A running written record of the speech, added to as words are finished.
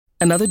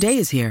Another day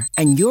is here,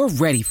 and you're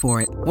ready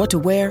for it. What to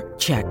wear?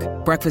 Check.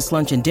 Breakfast,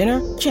 lunch, and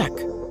dinner? Check.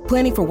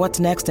 Planning for what's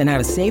next and how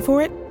to save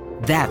for it?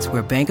 That's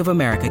where Bank of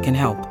America can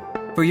help.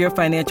 For your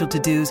financial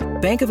to-dos,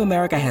 Bank of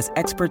America has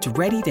experts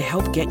ready to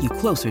help get you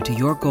closer to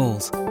your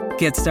goals.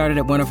 Get started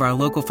at one of our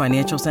local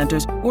financial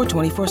centers or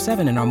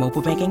 24/7 in our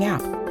mobile banking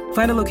app.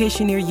 Find a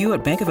location near you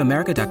at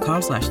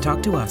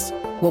bankofamerica.com/talktous.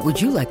 What would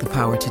you like the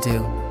power to do?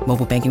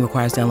 Mobile banking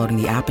requires downloading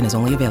the app and is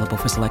only available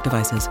for select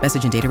devices.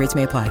 Message and data rates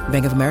may apply.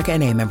 Bank of America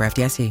N.A., member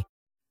FDIC.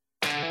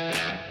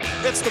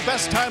 It's the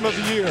best time of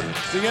the year.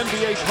 The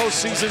NBA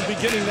postseason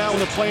beginning now in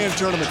the play-in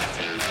tournament.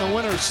 The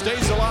winner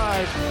stays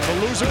alive. The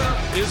loser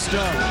is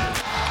done.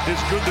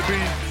 It's good to be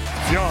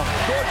young.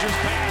 Gorgeous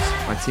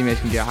pass. My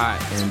teammates can get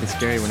hot, and it's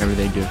scary whenever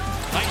they do.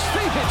 Nice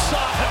feed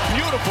inside. A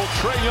beautiful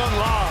Trae Young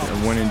lob.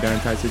 A one-and-done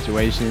type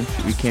situation.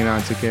 We came out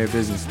and took care of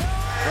business.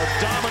 A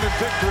dominant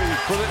victory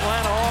for the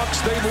Atlanta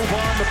Hawks. They move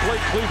on to play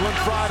Cleveland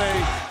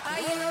Friday.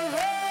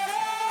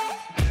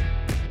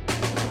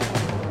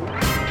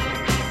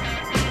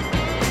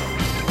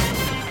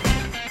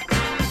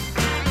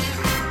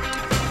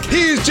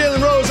 He is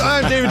Jalen Rose.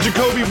 I'm David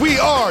Jacoby. We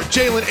are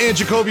Jalen and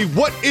Jacoby.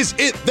 What is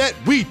it that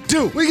we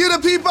do? We get a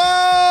people.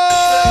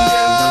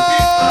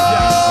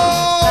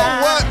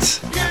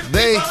 What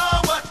they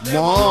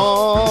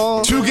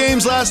want. 2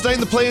 games last night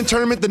in the play-in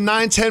tournament. The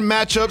 9-10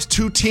 matchups.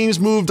 2 teams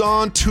moved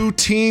on. 2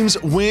 teams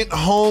went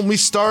home. We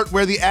start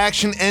where the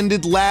action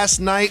ended last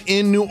night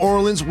in New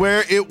Orleans,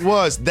 where it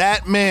was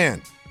that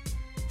man,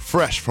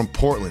 fresh from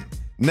Portland.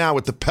 Now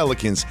with the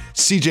Pelicans,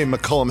 CJ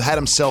McCollum had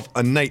himself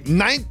a night.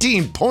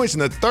 19 points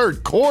in the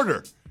third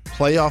quarter.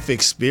 Playoff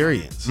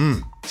experience.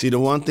 See, the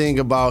one thing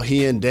about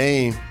he and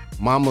Dame,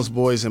 Mama's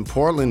boys in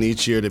Portland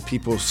each year that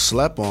people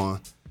slept on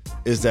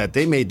is that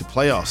they made the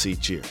playoffs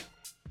each year.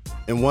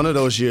 And one of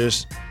those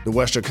years, the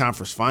Western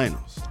Conference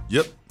Finals.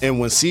 Yep. And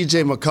when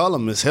CJ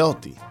McCollum is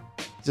healthy,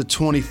 he's a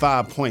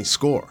 25-point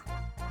scorer.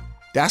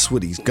 That's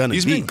what he's going to be.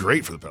 He's been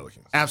great for the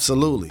Pelicans.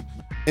 Absolutely.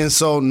 And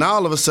so now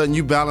all of a sudden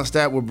you balance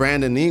that with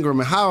Brandon Ingram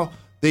and how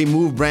they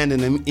move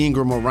Brandon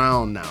Ingram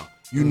around now.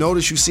 You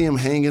notice you see him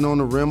hanging on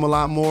the rim a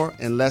lot more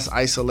and less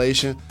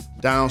isolation,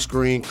 down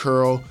screen,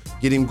 curl,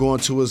 get him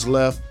going to his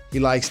left. He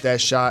likes that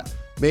shot,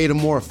 made him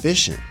more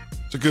efficient.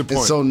 It's a good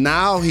point. And so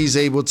now he's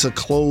able to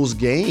close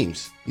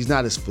games. He's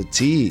not as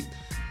fatigued.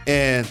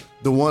 And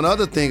the one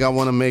other thing I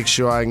want to make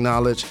sure I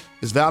acknowledge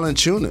is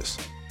Valanciunas,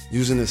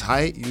 using his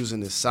height, using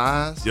his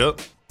size.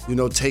 Yep. You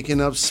know,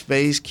 taking up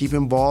space,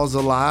 keeping balls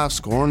alive,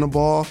 scoring the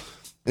ball.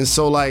 And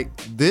so, like,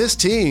 this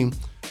team,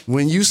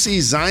 when you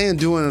see Zion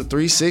doing a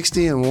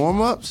 360 in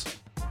warm-ups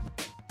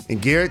and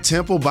Garrett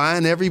Temple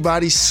buying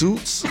everybody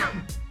suits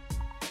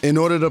in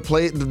order to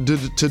play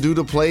to do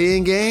the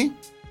play-in game,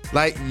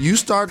 like, you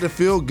start to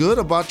feel good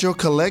about your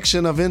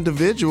collection of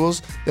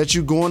individuals that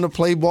you're going to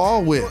play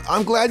ball with.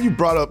 I'm glad you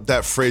brought up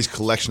that phrase,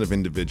 collection of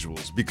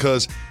individuals,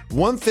 because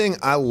one thing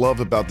I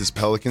love about this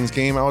Pelicans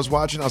game I was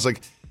watching, I was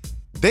like,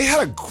 they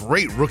had a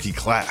great rookie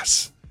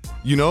class.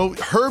 You know,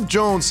 Herb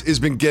Jones has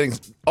been getting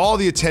all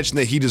the attention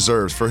that he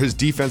deserves for his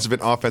defensive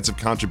and offensive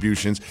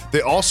contributions.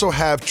 They also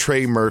have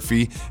Trey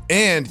Murphy,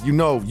 and you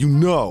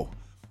know,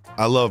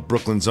 I love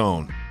Brooklyn's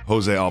own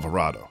Jose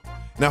Alvarado.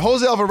 Now,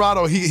 Jose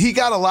Alvarado, he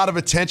got a lot of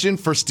attention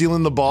for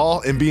stealing the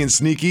ball and being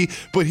sneaky,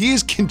 but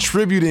he's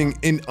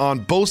contributing on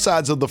both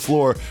sides of the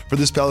floor for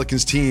this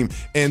Pelicans team.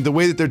 And the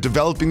way that they're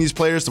developing these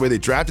players, the way they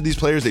drafted these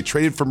players, they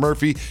traded for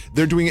Murphy,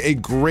 they're doing a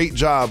great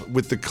job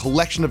with the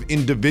collection of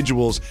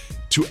individuals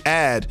to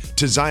add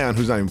to Zion,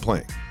 who's not even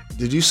playing.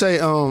 Did you say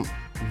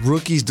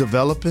rookies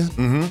developing?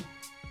 Mm-hmm.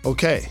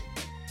 Okay.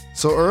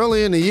 So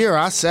early in the year,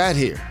 I sat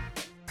here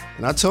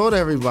and I told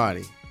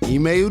everybody,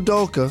 Ime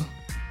Udoka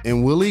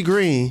and Willie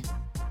Green,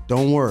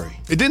 don't worry.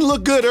 It didn't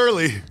look good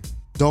early.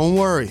 Don't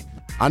worry.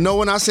 I know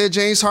when I said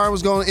James Harden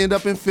was going to end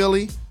up in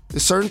Philly,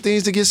 there's certain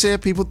things that get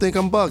said, people think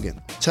I'm bugging.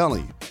 I'm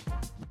telling you.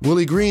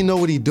 Willie Green know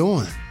what he's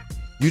doing.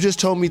 You just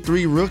told me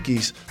 3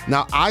 rookies.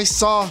 Now, I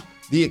saw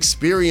the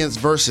experience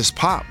versus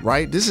Pop,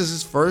 right? This is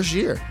his first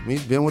year. I mean,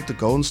 he's been with the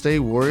Golden State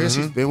Warriors.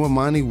 He's been with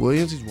Monty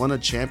Williams. He's won a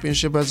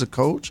championship as a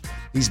coach.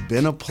 He's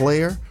been a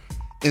player.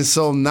 And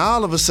so now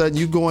all of a sudden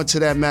you go into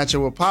that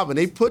matchup with Pop, and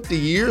they put the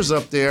years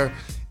up there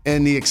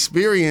and the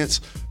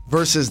experience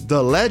versus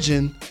the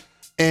legend,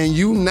 and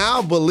you now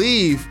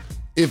believe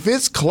if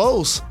it's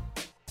close,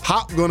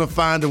 Pop gonna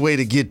find a way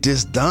to get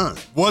this done.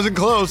 Wasn't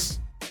close.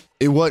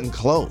 It wasn't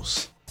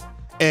close.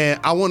 And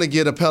I want to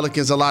give the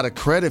Pelicans a lot of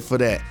credit for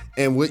that.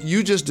 And what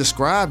you just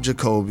described,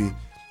 Jacoby,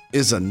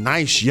 is a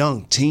nice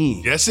young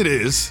team. Yes, it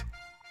is.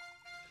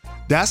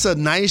 That's a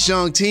nice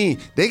young team.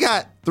 They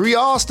got 3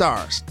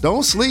 All-Stars.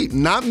 Don't sleep.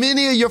 Not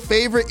many of your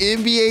favorite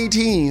NBA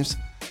teams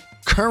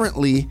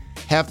currently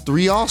have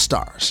 3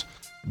 All-Stars.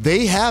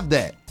 They have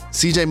that.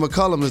 CJ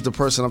McCollum is the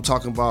person I'm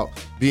talking about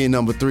being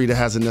number 3 that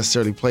hasn't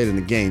necessarily played in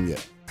the game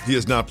yet. He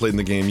has not played in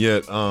the game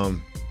yet.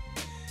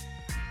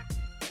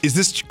 Is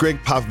this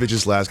Greg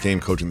Popovich's last game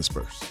coaching the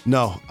Spurs?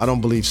 No, I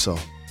don't believe so.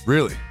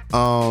 Really?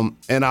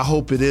 And I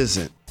hope it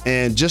isn't.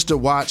 And just to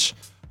watch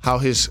how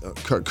his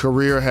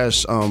career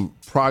has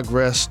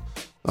progressed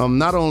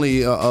not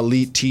only an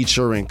elite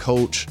teacher and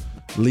coach,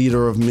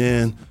 leader of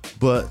men,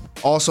 but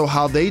also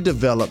how they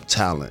developed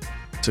talent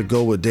to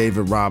go with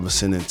David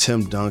Robinson and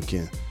Tim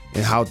Duncan,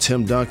 and how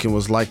Tim Duncan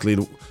was likely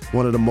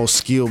one of the most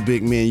skilled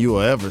big men you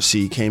will ever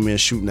see. He came in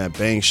shooting that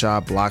bang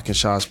shot, blocking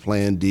shots,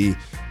 playing D,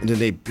 and then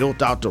they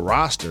built out the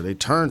roster. They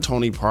turned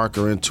Tony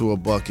Parker into a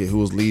bucket who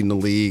was leading the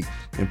league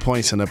in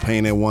points in the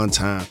paint at one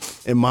time.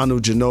 And Manu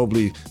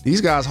Ginobili,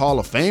 these guys Hall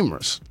of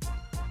Famers.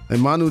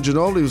 And Manu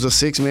Ginobili was a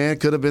six-man,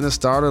 could have been a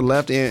starter,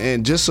 left.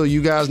 And just so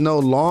you guys know,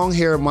 long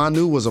hair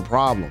Manu was a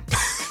problem.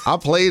 I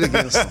played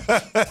against him.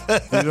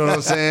 You know what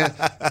I'm saying?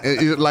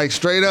 And, like,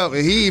 straight up.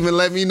 And he even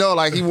let me know,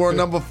 like, he wore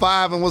number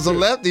 5 and was a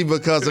lefty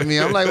because of me.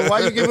 I'm like, well,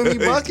 why you giving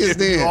me buckets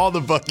then? All the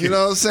buckets. You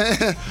know what I'm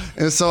saying?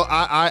 And so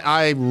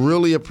I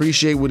really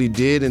appreciate what he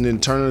did, and then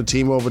turning the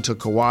team over to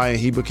Kawhi, and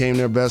he became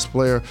their best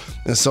player.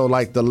 And so,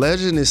 like, the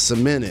legend is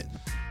cemented.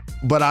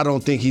 But I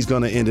don't think he's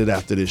going to end it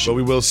after this year. But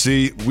we will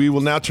see. We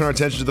will now turn our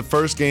attention to the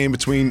first game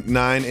between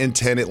 9 and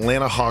 10.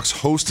 Atlanta Hawks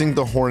hosting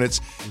the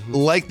Hornets.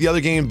 Like the other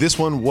game, this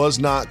one was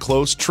not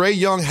close. Trae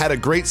Young had a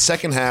great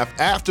second half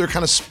after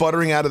kind of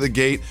sputtering out of the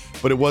gate,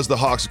 but it was the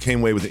Hawks who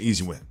came away with an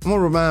easy win. I'm going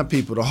to remind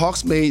people, the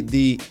Hawks made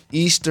the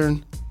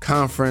Eastern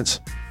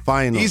Conference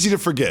Finals. Easy to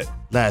forget.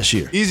 Last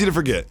year. Easy to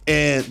forget.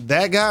 And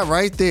that guy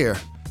right there,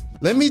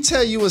 let me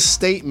tell you a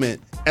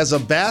statement. As a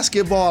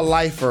basketball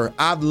lifer,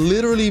 I've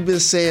literally been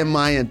saying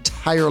my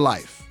entire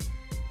life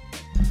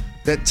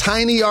that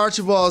Tiny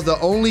Archibald is the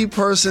only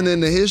person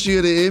in the history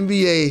of the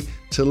NBA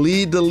to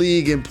lead the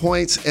league in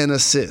points and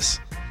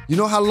assists. You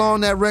know how long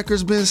that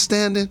record's been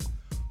standing?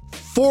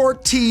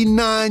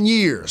 49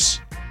 years.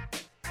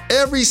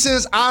 Ever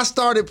since I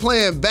started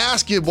playing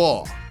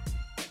basketball,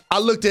 I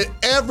looked at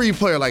every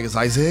player like, is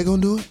Isaiah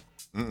gonna do it?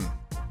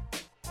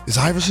 Is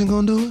Iverson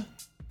gonna do it?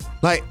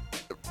 Like,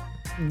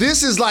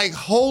 this is like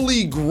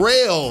holy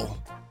grail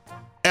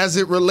as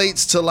it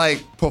relates to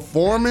like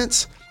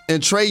performance,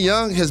 and Trae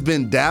Young has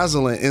been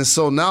dazzling. And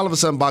so now all of a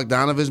sudden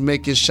Bogdanovich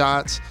making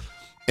shots,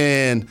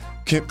 and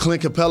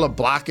Clint Capella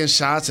blocking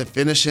shots and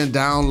finishing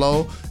down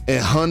low, and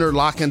Hunter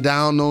locking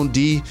down on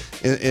D,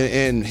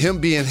 and him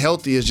being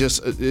healthy is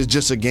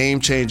just a game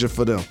changer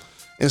for them.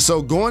 And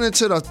so going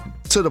into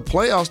the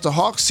playoffs, the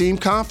Hawks seem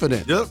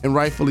confident, and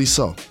rightfully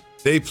so.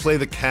 They play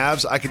the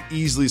Cavs. I could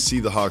easily see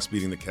the Hawks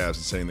beating the Cavs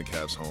and sending the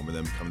Cavs home and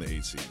then becoming the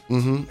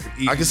 8th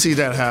seed. I can see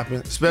that happen,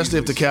 especially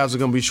if the Cavs are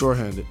going to be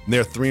shorthanded. And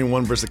they're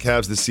 3-1 versus the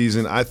Cavs this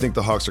season. I think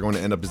the Hawks are going to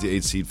end up as the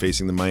 8th seed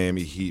facing the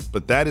Miami Heat.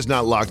 But that is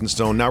not locked in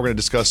stone. Now we're going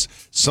to discuss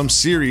some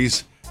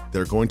series that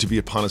are going to be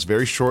upon us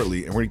very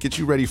shortly, and we're going to get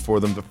you ready for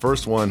them. The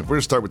first one, we're going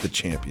to start with the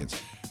champions.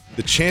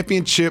 The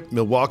championship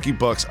Milwaukee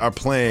Bucks are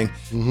playing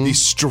the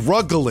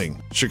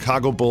struggling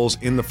Chicago Bulls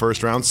in the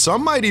first round.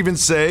 Some might even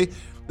say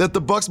that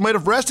the Bucks might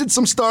have rested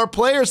some star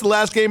players the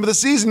last game of the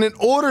season in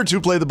order to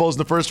play the Bulls in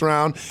the first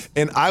round,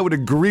 and I would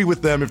agree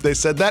with them if they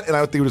said that, and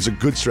I would think it was a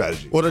good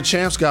strategy. Well, the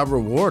champs got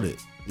rewarded.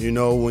 You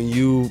know, when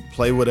you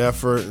play with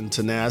effort and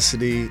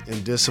tenacity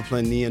and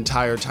discipline the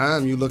entire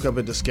time, you look up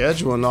at the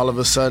schedule and all of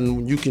a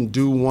sudden you can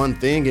do one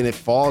thing and it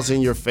falls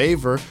in your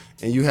favor,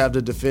 and you have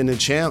the defending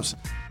champs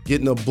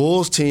getting a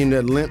Bulls team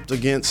that limped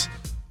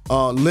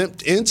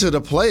into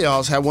the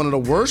playoffs, had one of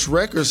the worst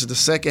records in the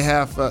second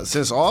half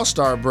since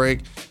All-Star break,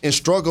 and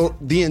struggled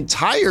the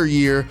entire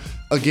year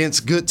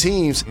against good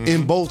teams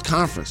in both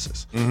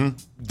conferences.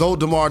 Though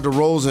DeMar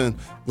DeRozan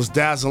was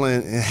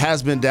dazzling and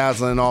has been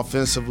dazzling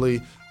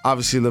offensively,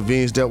 obviously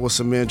LaVine's dealt with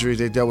some injuries.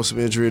 They dealt with some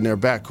injury in their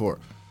backcourt.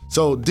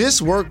 So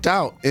this worked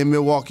out in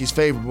Milwaukee's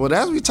favor. But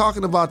as we're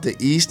talking about the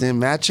East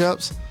and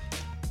matchups,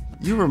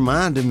 you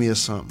reminded me of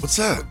something. What's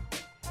that?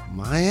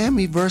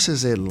 Miami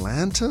versus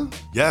Atlanta?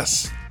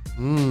 Yes.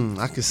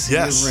 I could see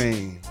it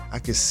rain. I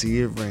could see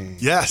it rain.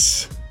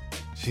 Yes.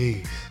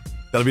 Jeez.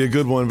 That'll be a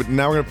good one. But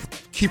now we're going to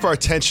keep our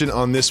attention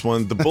on this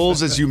one. The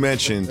Bulls, as you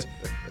mentioned,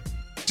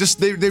 just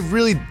they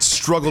really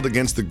struggled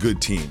against the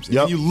good teams.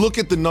 Yep. You look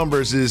at the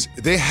numbers, is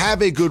they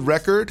have a good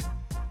record.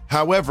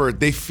 However,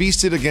 they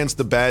feasted against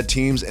the bad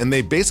teams, and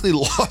they basically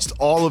lost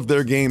all of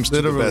their games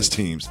to the best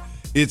teams.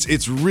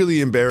 It's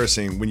really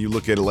embarrassing when you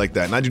look at it like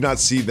that. And I do not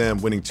see them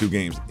winning 2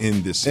 games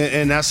in this season.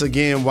 And that's,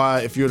 again,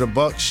 why if you're the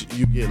Bucks,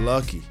 you get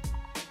lucky.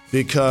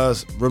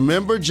 Because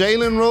remember,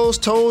 Jalen Rose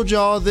told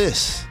y'all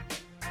this.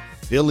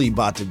 Philly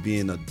about to be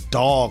in a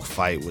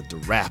dogfight with the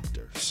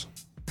Raptors.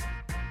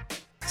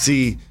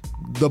 See,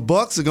 the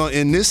Bucks are going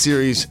in this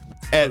series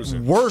at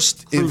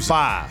worst in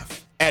 5.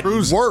 At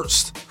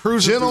worst.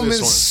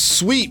 Gentlemen's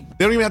sweep.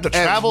 They don't even have to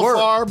travel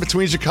far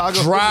between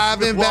Chicago.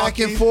 Driving back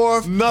and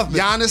forth.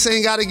 Nothing. Giannis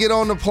ain't got to get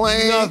on the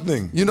plane.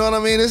 Nothing. You know what I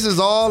mean? This is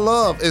all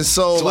love. And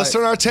so let's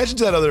turn our attention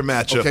to that other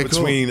matchup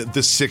between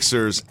the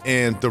Sixers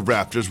and the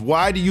Raptors.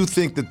 Why do you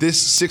think that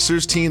this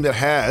Sixers team that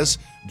has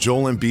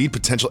Joel Embiid,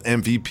 potential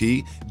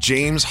MVP,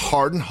 James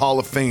Harden, Hall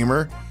of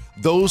Famer,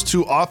 those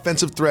 2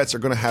 offensive threats are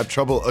going to have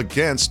trouble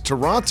against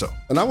Toronto?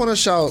 And I want to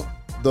shout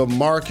the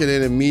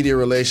marketing and media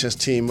relations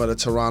team of the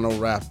Toronto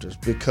Raptors,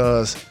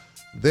 because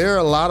there are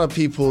a lot of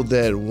people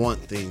that want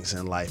things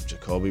in life,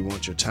 Jacoby.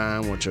 Want your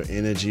time, want your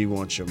energy,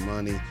 want your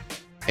money.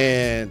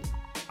 And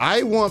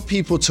I want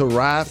people to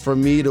ride for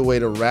me the way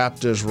the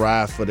Raptors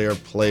ride for their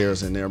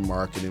players and their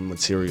marketing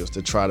materials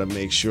to try to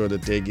make sure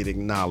that they get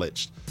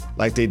acknowledged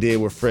like they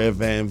did with Fred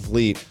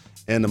VanVleet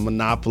and the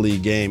Monopoly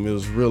game. It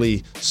was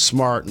really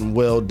smart and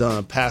well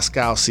done.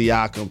 Pascal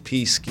Siakam,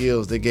 P.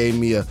 Skills, they gave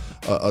me a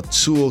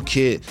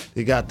toolkit.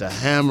 They got the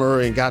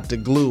hammer and got the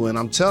glue. And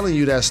I'm telling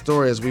you that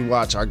story as we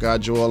watch our guy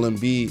Joel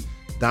Embiid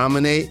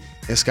dominate,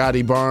 and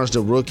Scotty Barnes,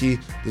 the rookie,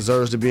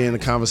 deserves to be in the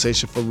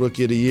conversation for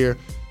Rookie of the Year.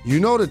 You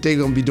know that they're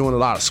going to be doing a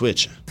lot of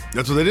switching.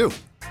 That's what they do.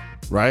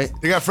 Right?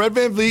 They got Fred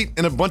VanVleet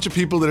and a bunch of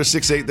people that are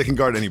 6'8" that can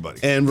guard anybody.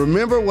 And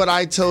remember what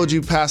I told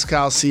you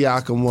Pascal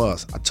Siakam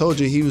was. I told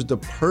you he was the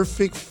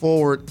perfect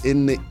forward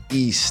in the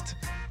East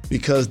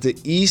because the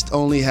East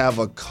only have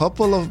a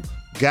couple of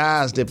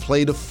guys that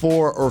play the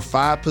 4 or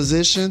 5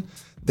 position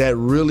that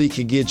really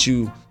could get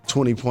you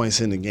 20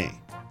 points in the game.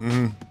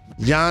 Mm-hmm.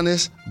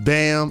 Giannis,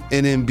 Bam,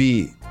 and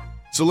Embiid.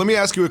 So let me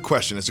ask you a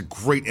question. As a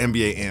great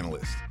NBA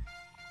analyst,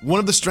 one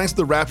of the strengths of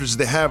the Raptors is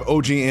they have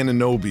OG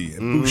Anunoby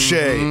and Boucher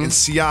and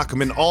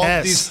Siakam and all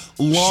of these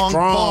long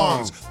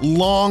bonds,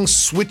 long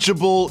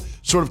switchable,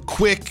 sort of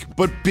quick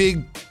but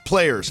big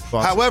players.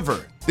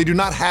 However, they do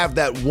not have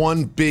that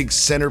one big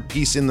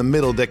centerpiece in the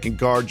middle that can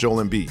guard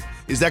Joel Embiid.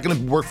 Is that going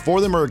to work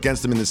for them or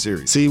against them in this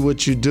series? See,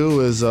 what you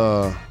do is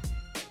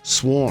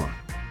swarm,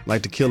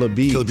 like the killer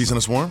bees. Killer bees in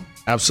a swarm?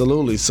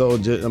 Absolutely. So,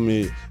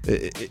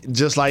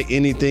 just like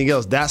anything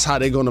else, that's how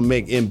they're going to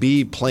make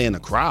Embiid play in the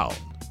crowd.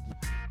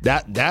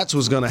 That's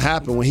what's going to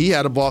happen. When he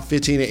had a ball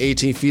 15 to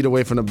 18 feet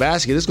away from the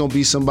basket, it's going to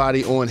be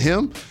somebody on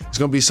him. It's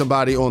going to be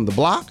somebody on the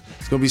block.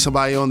 It's going to be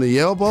somebody on the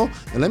elbow.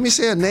 And let me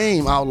say a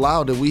name out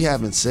loud that we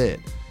haven't said.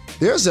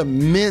 There's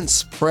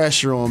immense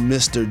pressure on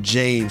Mr.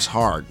 James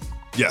Harden.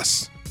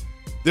 Yes.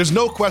 There's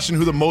no question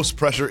who the most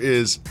pressure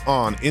is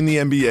on in the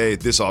NBA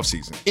this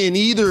offseason. In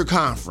either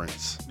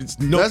conference. Let's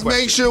question.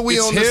 Make sure we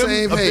on the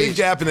same page. A big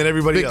gap and then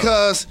everybody else.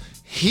 Because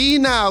he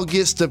now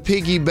gets to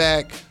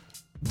piggyback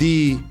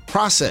the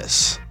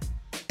process.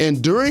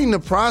 And during the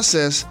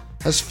process,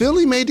 has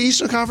Philly made the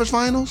Eastern Conference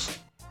Finals?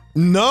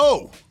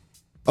 No.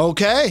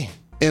 Okay.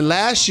 And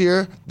last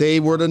year, they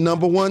were the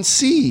number 1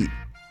 seed,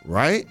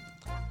 right?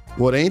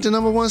 Well, they ain't the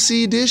number 1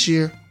 seed this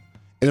year.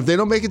 And if they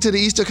don't make it to the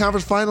Eastern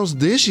Conference Finals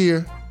this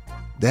year,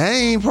 that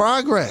ain't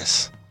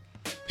progress.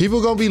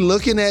 People going to be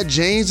looking at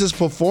James's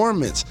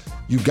performance.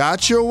 You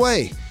got your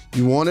way.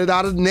 You wanted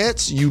out of the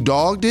Nets, you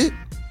dogged it,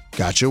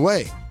 got your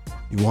way.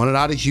 You wanted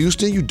out of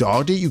Houston, you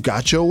dogged it, you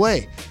got your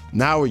way.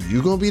 Now are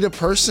you going to be the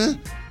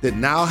person that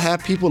now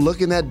have people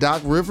looking at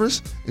Doc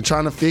Rivers and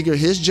trying to figure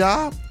his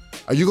job?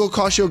 Are you going to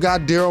cost your guy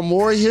Daryl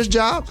Morey his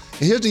job?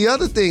 And here's the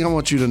other thing I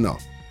want you to know.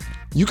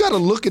 You got to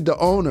look at the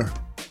owner.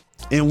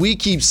 And we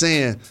keep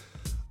saying,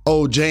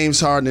 oh,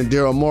 James Harden and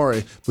Daryl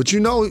Morey. But you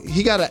know,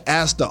 he got to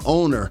ask the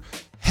owner,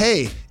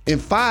 hey, in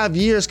 5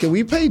 years, can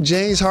we pay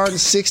James Harden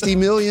 $60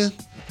 million?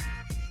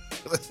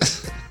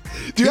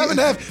 Do you happen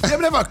to have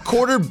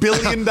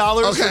 $250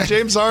 million for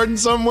James Harden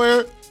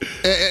somewhere?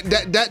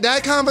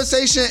 That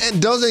conversation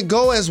doesn't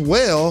go as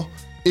well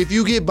if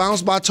you get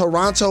bounced by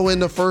Toronto in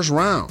the first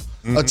round.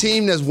 Mm-hmm. A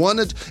team that's won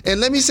it.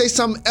 And let me say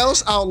something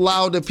else out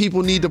loud that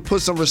people need to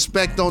put some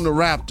respect on the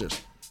Raptors.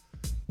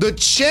 The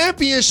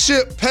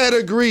championship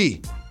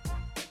pedigree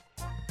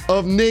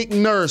of Nick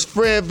Nurse,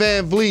 Fred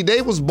VanVleet,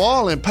 they was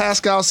balling.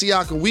 Pascal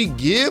Siakam, we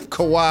give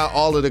Kawhi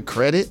all of the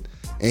credit.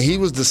 And he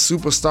was the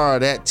superstar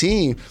of that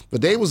team,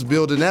 but they was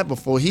building that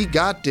before he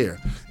got there.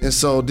 And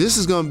so this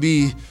is going to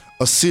be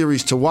a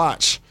series to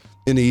watch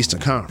in the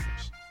Eastern Conference.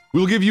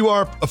 We'll give you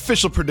our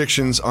official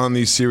predictions on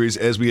these series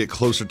as we get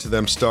closer to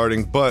them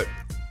starting, but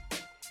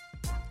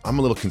I'm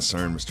a little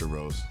concerned, Mr.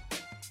 Rose.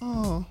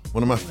 Oh.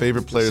 One of my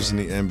favorite players in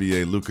the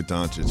NBA, Luka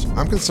Doncic.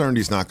 I'm concerned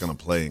he's not going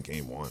to play in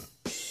Game 1.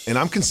 And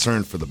I'm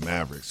concerned for the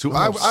Mavericks, who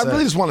I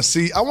really just want to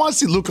see. I want to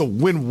see Luka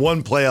win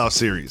one playoff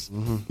series.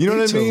 Mm-hmm. You know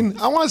what I mean?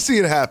 I want to see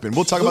it happen.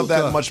 We'll talk about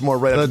that much more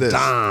right after this.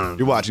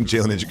 You're watching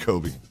Jalen and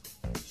Jacoby.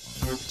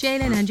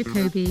 Jalen and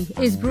Jacoby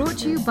is brought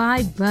to you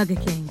by Burger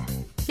King.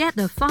 Get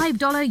the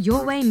 $5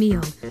 Your Way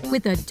meal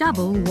with a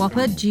double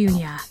Whopper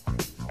Jr.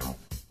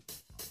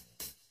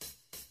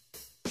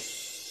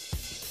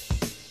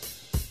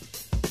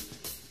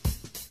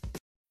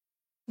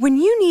 When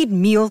you need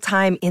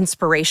mealtime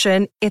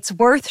inspiration, it's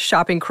worth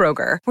shopping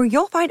Kroger, where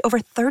you'll find over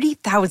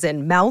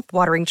 30,000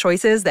 mouth-watering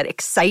choices that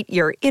excite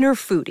your inner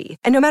foodie.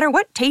 And no matter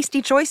what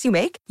tasty choice you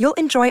make, you'll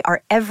enjoy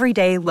our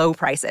everyday low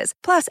prices,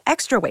 plus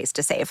extra ways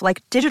to save,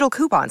 like digital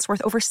coupons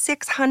worth over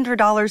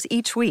 $600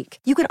 each week.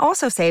 You can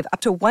also save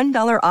up to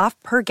 $1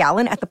 off per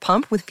gallon at the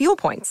pump with fuel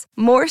points.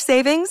 More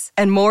savings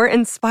and more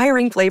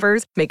inspiring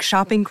flavors make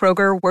shopping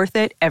Kroger worth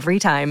it every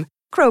time.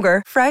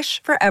 Kroger,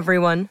 fresh for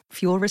everyone.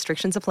 Fuel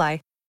restrictions apply.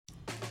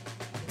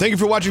 Thank you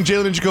for watching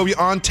Jalen and Jacoby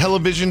on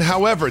television.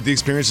 However, the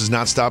experience does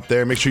not stop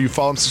there. Make sure you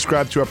follow and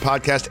subscribe to our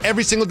podcast.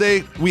 Every single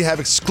day, we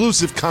have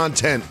exclusive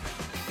content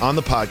on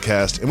the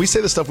podcast, and we say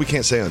the stuff we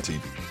can't say on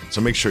TV.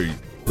 So make sure you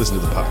listen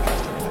to the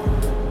podcast.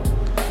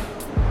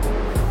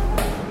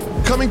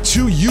 Coming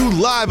to you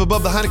live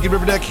above the Heineken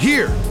River Deck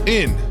here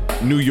in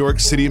New York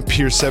City and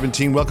Pier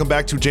 17. Welcome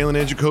back to Jalen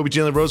and Jacoby,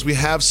 Jalen Rose. We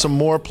have some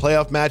more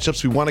playoff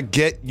matchups we want to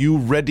get you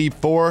ready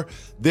for.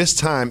 This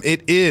time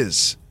it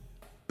is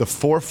the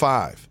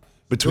 4-5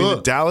 between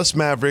the Dallas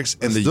Mavericks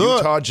and the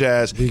Utah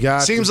Jazz.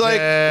 Seems like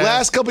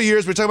last couple of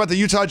years we're talking about the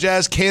Utah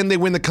Jazz. Can they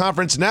win the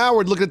conference? Now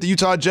we're looking at the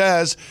Utah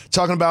Jazz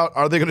talking about,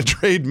 are they going to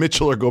trade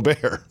Mitchell or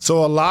Gobert?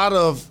 So a lot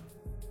of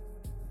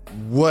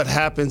what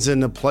happens in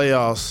the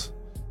playoffs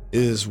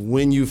is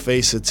when you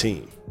face a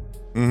team.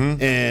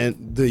 Mm-hmm.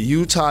 And the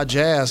Utah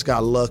Jazz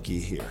got lucky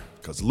here.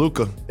 Because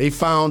Luka. They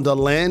found a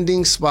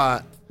landing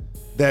spot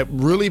that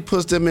really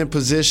puts them in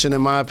position,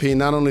 in my opinion,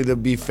 not only to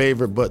be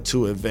favored, but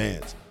to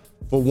advance.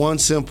 For one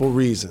simple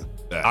reason.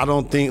 I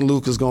don't think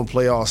Luka's going to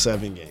play all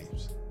 7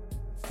 games.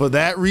 For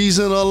that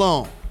reason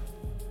alone,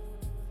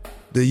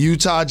 the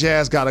Utah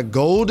Jazz got a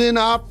golden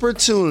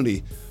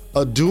opportunity.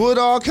 A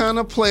do-it-all kind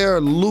of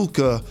player,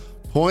 Luka,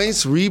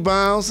 points,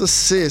 rebounds,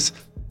 assists,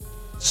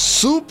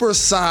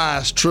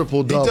 supersized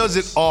triple-doubles. He does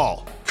it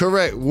all.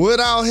 Correct.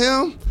 Without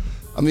him,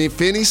 I mean,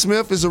 Finney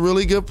Smith is a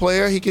really good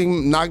player. He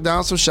can knock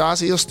down some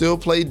shots. He'll still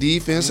play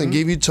defense and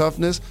give you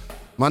toughness.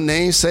 My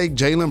namesake,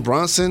 Jalen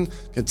Brunson,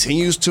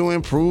 continues to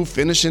improve,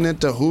 finishing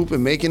at the hoop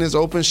and making his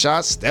open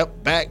shots.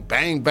 Step back,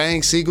 bang,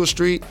 bang, Siegel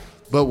Street.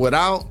 But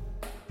without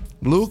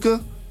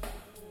Luka,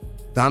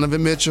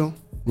 Donovan Mitchell,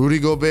 Rudy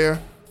Gobert,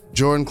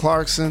 Jordan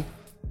Clarkson,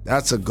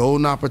 that's a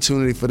golden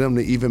opportunity for them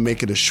to even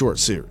make it a short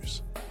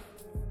series.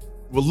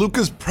 Well,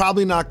 Luka's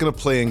probably not going to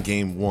play in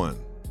game 1.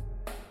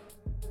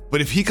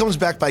 But if he comes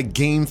back by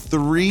game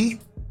 3,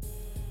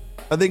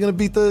 are they going to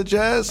beat the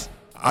Jazz?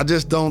 I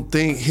just don't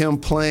think him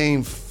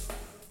playing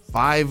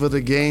 5 of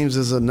the games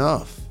is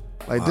enough.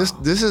 Like,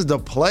 this is the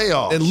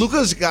playoffs. And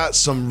Luka's got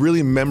some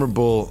really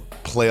memorable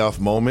playoff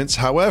moments.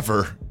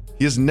 However,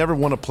 he has never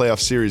won a playoff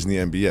series in the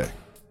NBA.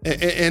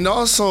 And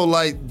also,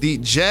 like, the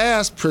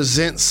Jazz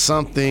present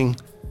something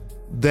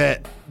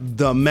that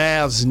the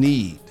Mavs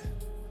need.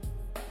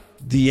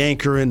 The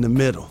anchor in the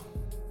middle,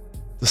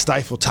 the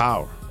Stifle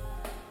Tower.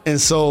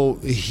 And so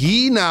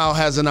he now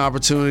has an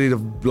opportunity to,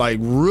 like,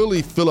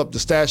 really fill up the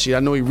stat sheet. I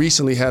know he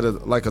recently had a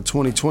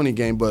 2020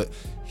 game, but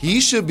he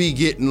should be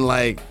getting,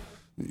 like,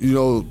 you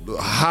know,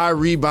 high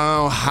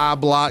rebound, high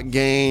block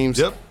games.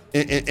 Yep.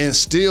 And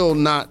still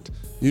not,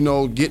 you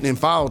know, getting in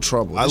foul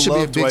trouble. It should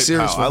be a big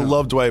series for him. I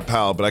love Dwight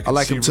Powell, but I can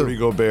see him too. Rudy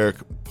Gobert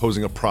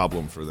posing a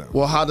problem for them.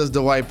 Well, how does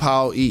Dwight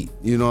Powell eat?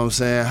 You know what I'm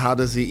saying? How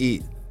does he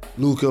eat?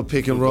 Luka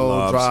pick and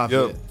roll, drop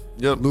it.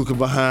 Yep. Luka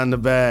behind the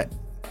back.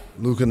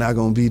 Luka not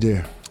going to be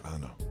there. I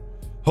don't know.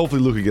 Hopefully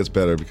Luka gets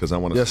better because I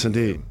want to see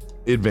him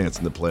advance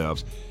in the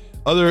playoffs.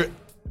 Other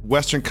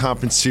Western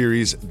Conference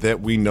series that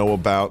we know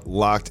about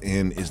locked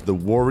in is the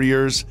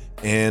Warriors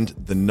and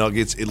the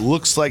Nuggets. It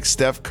looks like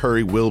Steph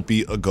Curry will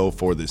be a go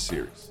for this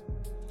series.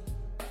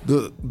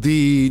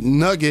 The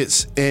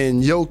Nuggets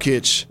and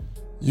Jokic,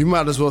 you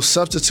might as well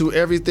substitute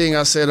everything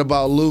I said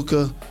about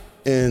Luka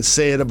and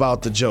say it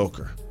about the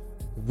Joker.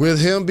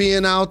 With him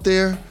being out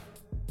there,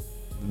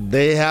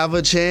 they have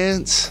a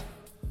chance.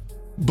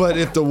 But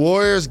if the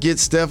Warriors get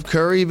Steph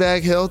Curry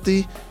back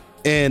healthy,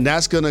 and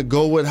that's going to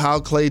go with how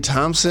Klay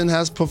Thompson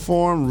has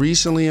performed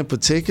recently in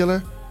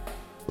particular,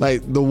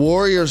 like, the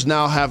Warriors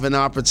now have an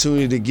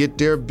opportunity to get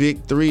their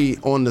big 3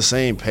 on the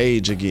same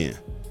page again.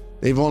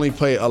 They've only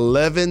played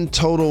 11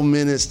 total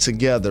minutes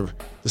together,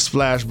 the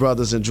Splash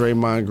Brothers and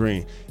Draymond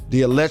Green.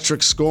 The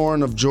electric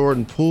scoring of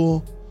Jordan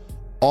Poole,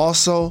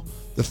 also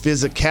the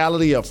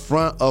physicality up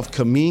front of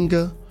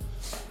Kuminga.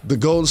 The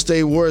Golden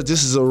State Warriors,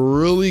 this is a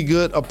really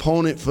good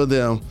opponent for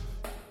them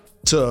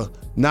to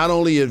not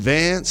only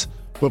advance,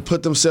 but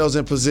put themselves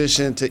in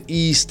position to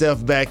ease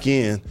Steph back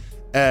in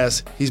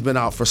as he's been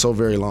out for so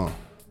very long.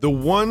 The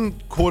one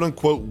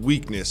quote-unquote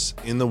weakness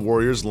in the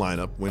Warriors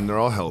lineup when they're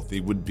all healthy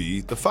would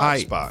be the 5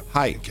 spot.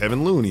 Height.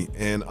 Kevin Looney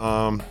and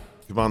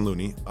Kevon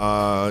Looney.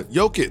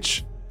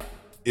 Jokic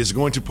is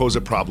going to pose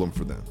a problem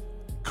for them.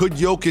 Could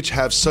Jokic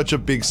have such a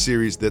big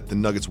series that the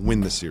Nuggets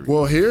win the series?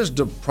 Well, here's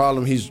the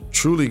problem he's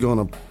truly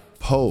going to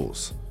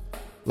pose.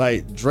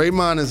 Like,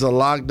 Draymond is a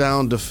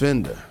lockdown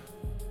defender,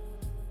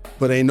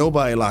 but ain't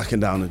nobody locking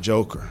down the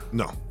Joker.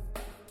 No.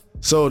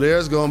 So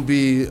there's going to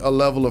be a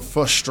level of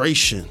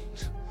frustration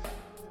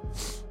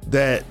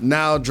that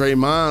now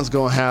Draymond's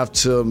going to have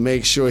to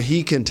make sure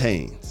he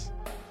contains.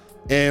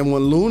 And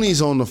when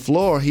Looney's on the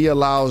floor, he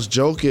allows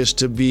Jokic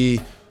to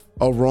be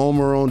a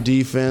roamer on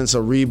defense, a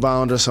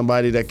rebounder,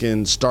 somebody that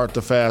can start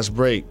the fast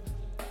break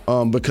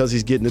because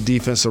he's getting the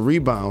defensive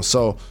rebound.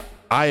 So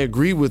I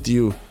agree with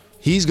you.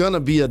 He's going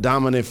to be a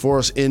dominant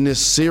force in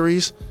this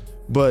series,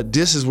 but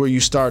this is where you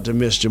start to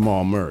miss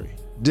Jamal Murray.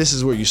 This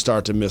is where you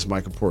start to miss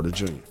Michael Porter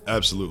Jr.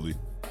 Absolutely.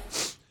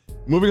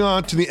 Moving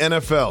on to the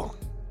NFL.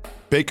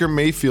 Baker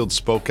Mayfield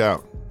spoke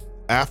out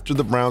after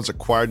the Browns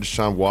acquired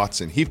Deshaun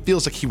Watson. He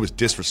feels like he was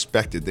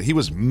disrespected, that he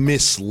was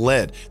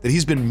misled, that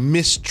he's been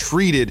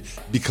mistreated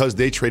because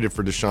they traded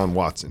for Deshaun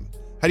Watson.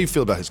 How do you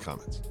feel about his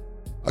comments?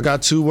 I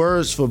got 2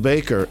 words for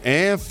Baker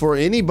and for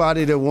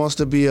anybody that wants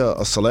to be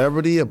a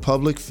celebrity, a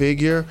public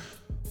figure,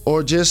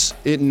 or just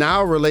it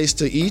now relates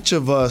to each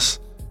of us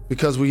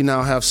because we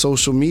now have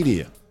social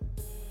media.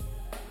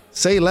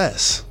 Say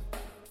less.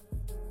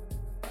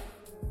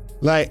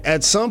 Like,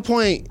 at some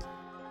point,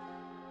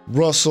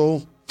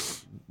 Russell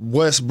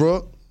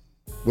Westbrook,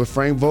 what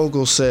Frank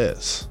Vogel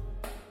says,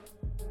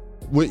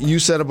 what you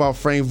said about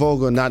Frank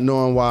Vogel not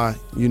knowing why,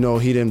 he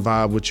didn't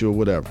vibe with you or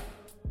whatever.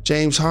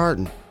 James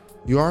Harden,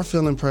 you are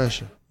feeling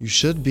pressure. You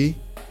should be.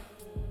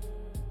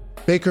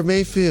 Baker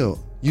Mayfield,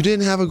 you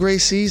didn't have a great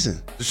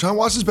season. Deshaun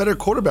Watson's better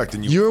quarterback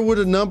than you. You're with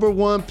a number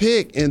 1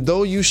 pick, and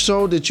though you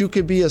showed that you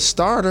could be a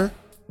starter,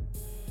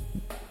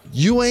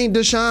 you ain't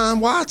Deshaun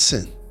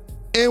Watson.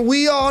 And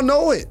we all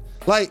know it.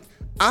 Like,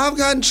 I've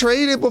gotten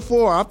traded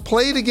before. I've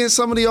played against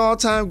some of the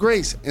all-time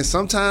greats. And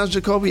sometimes,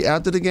 Jacoby,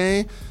 after the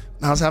game,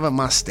 I was having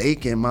my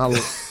steak and my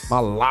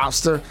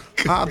lobster.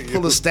 I'd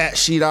pull a stat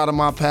sheet out of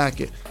my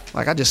packet.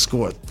 Like, I just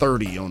scored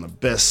 30 on the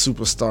best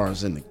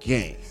superstars in the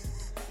game.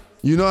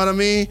 You know what I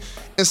mean?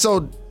 And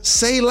so,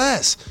 say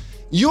less.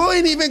 You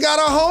ain't even got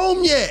a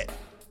home yet.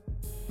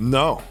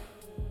 No.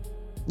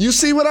 You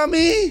see what I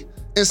mean?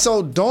 And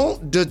so,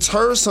 don't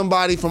deter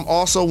somebody from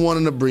also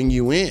wanting to bring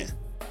you in.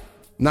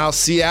 Now,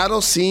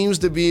 Seattle seems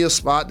to be a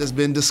spot that's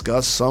been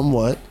discussed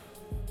somewhat.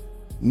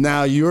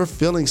 Now you're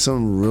filling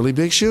some really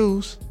big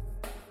shoes.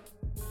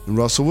 And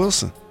Russell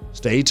Wilson,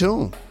 stay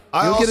tuned.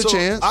 You'll get a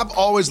chance. I've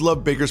always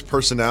loved Baker's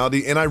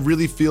personality, and I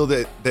really feel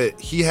that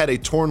he had a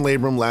torn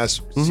labrum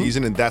last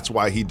season, and that's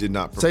why he did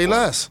not perform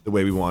the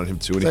way we wanted him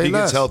to. And if he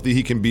gets healthy,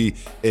 he can be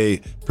a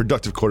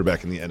productive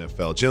quarterback in the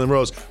NFL. Jalen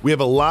Rose, we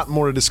have a lot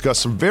more to discuss.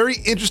 Some very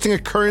interesting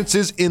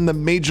occurrences in the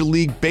Major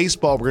League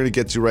Baseball we're going to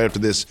get to right after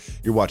this.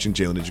 You're watching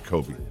Jalen and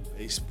Jacoby.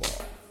 Baseball.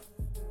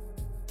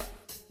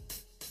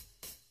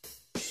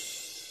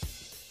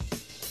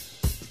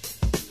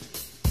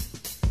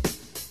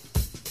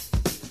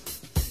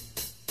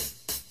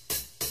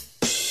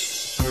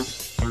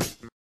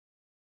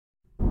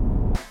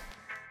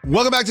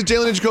 Welcome back to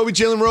Jalen and Jacoby.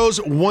 Jalen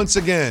Rose, once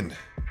again,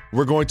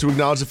 we're going to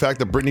acknowledge the fact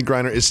that Brittany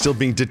Griner is still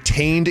being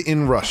detained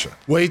in Russia.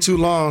 Way too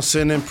long.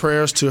 Sending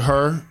prayers to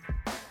her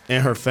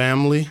and her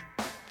family.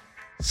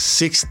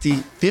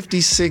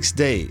 56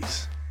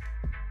 days.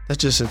 That's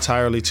just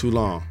entirely too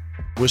long.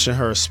 Wishing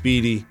her a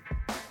speedy,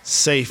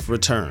 safe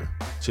return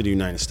to the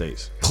United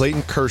States.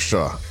 Clayton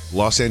Kershaw,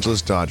 Los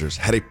Angeles Dodgers,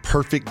 had a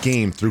perfect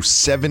game through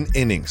 7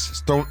 innings.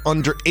 He's thrown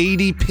under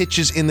 80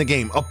 pitches in the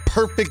game. A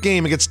perfect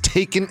game. It gets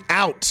taken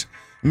out.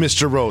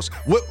 Mr. Rose,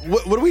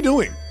 what are we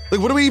doing?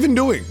 Like, what are we even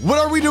doing? What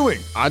are we doing?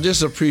 I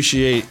just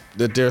appreciate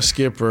that their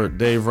skipper,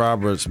 Dave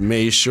Roberts,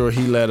 made sure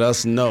he let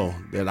us know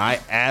that I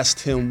asked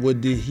him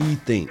what did he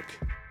think.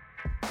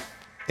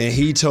 And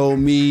he told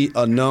me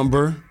a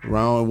number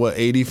around,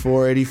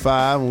 84,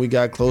 85. When we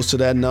got close to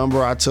that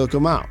number, I took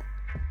him out.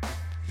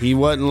 He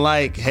wasn't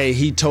like, hey,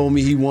 he told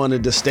me he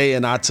wanted to stay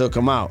and I took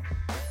him out.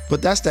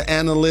 But that's the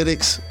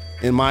analytics,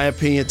 in my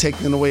opinion,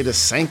 taking away the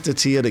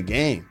sanctity of the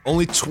game.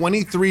 Only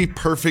 23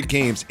 perfect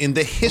games in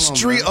the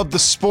history of the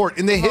sport,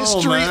 in the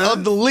history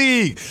of the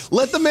league.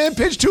 Let the man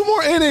pitch 2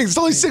 more innings. It's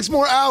only 6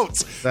 more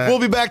outs. We'll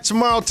be back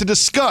tomorrow to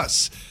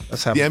discuss the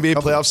NBA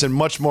playoffs and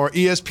much more.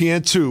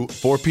 ESPN 2,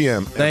 4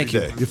 p.m. Thank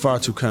you. You're far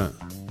too kind.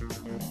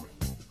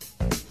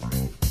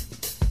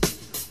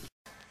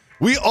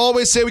 We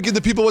always say we give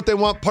the people what they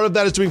want. Part of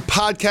that is doing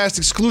podcast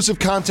exclusive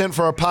content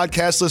for our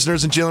podcast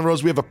listeners. And Jalen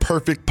Rose, we have a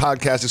perfect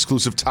podcast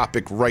exclusive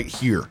topic right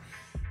here.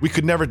 We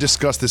could never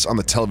discuss this on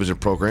the television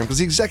program because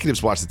the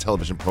executives watch the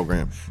television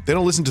program. They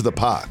don't listen to the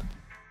pod.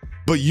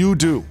 But you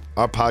do,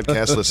 our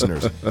podcast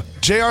listeners.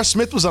 J.R.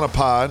 Smith was on a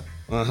pod,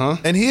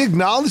 and he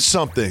acknowledged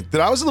something that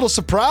I was a little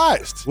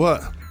surprised.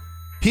 What?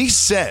 He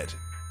said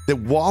that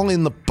while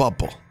in the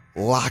bubble,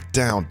 locked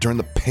down during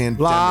the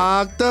pandemic,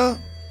 Locked up?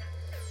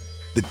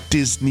 the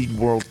Disney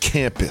World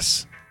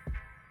campus,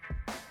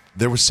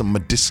 there was some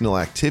medicinal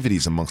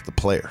activities amongst the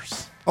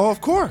players. Oh,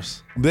 of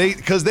course.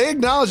 Because they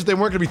acknowledged that they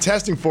weren't going to be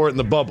testing for it in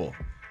the bubble.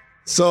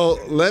 So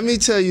let me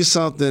tell you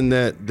something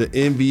that the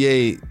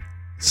NBA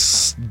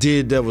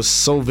did that was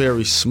so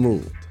very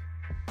smooth.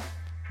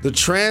 The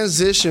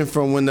transition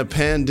from when the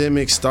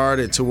pandemic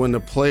started to when the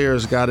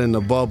players got in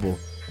the bubble,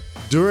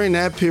 during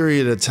that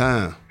period of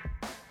time,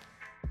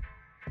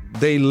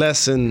 they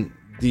lessened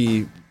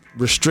the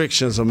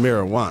restrictions of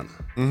marijuana.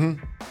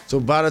 So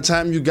by the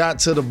time you got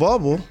to the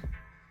bubble,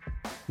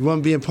 you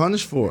weren't being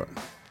punished for it.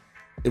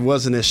 It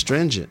wasn't as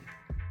stringent.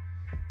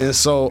 And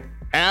so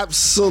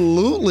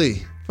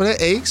absolutely, for their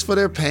aches, for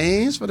their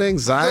pains, for their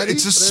anxiety,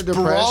 it's a for their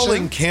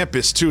sprawling depression.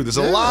 campus too. There's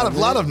a lot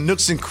of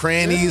nooks and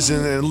crannies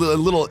and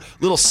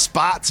little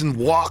spots and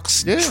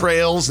walks, and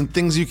trails and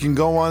things you can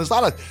go on. There's a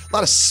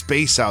lot of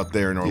space out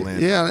there in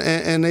Orlando. Yeah,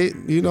 and they,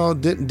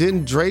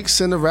 didn't Drake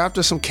send the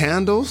Raptors some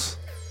candles?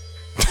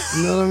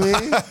 You know what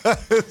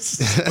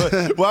I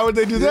mean? Why would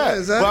they do that? Yeah,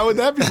 exactly. Why would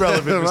that be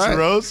relevant, Right. Mr.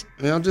 Rose?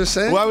 I'm just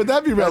saying. Why would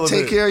that be relevant?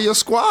 Take care of your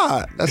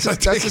squad. That's a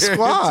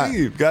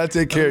squad. Got to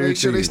take care of your team. Make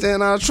sure they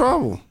staying out of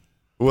trouble.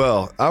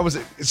 Well,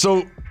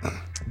 so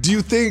do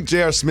you think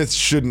J.R. Smith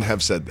shouldn't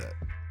have said that?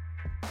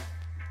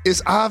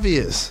 It's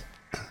obvious.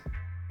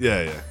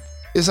 Yeah.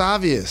 It's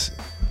obvious.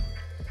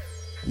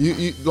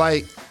 You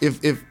like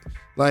if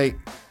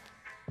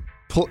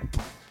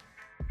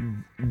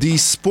the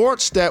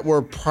sports that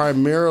were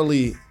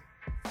primarily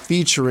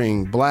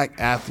featuring black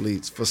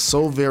athletes for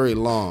so very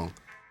long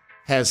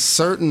has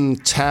certain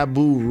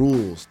taboo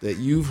rules that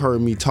you've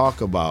heard me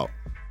talk about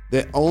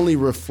that only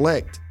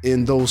reflect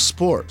in those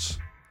sports.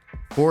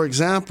 For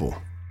example,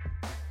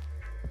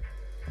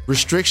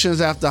 restrictions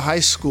after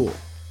high school.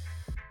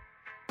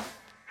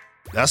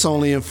 That's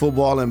only in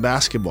football and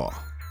basketball.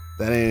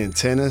 That ain't in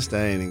tennis,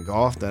 that ain't in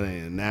golf, that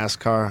ain't in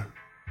NASCAR.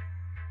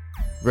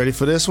 Ready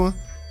for this one?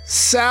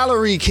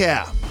 Salary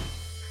cap.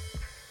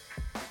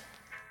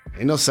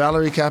 Ain't no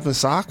salary cap in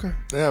soccer.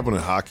 They have one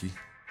in hockey.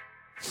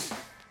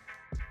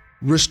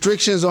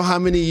 Restrictions on how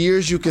many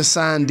years you can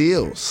sign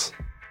deals.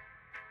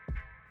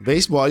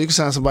 Baseball, you can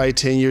sign somebody a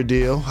 10-year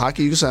deal.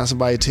 Hockey, you can sign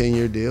somebody a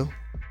 10-year deal.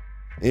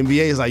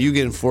 NBA is like, you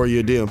getting a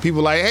 4-year deal. And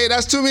people are like, hey,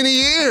 that's too many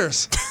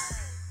years.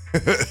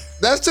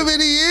 That's too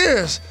many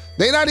years.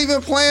 They're not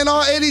even playing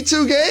all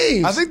 82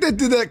 games. I think they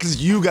did that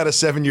because you got a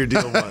 7-year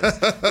deal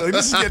once. Like,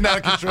 this is getting out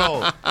of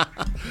control.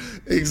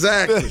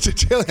 Exactly.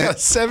 Jalen got a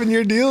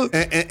 7-year deal?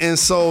 And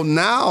so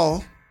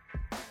now,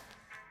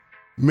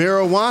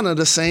 marijuana,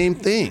 the same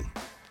thing.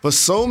 For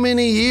so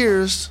many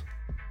years,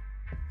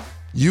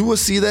 you will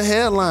see the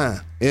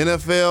headline.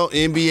 NFL,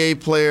 NBA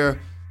player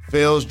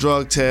fails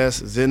drug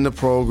test, is in the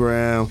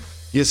program,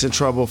 gets in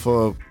trouble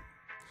for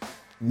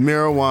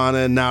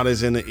marijuana, and now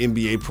there's in the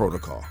NBA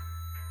protocol.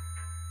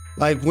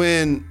 Like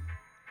when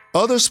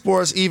other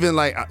sports, even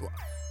like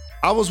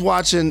I was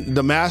watching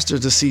the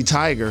Masters to see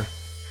Tiger,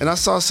 and I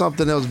saw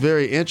something that was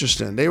very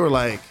interesting. They were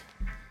like,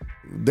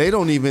 they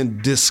don't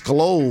even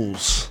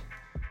disclose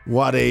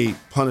why they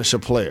punish a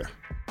player.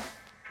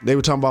 They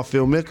were talking about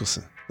Phil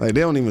Mickelson. Like they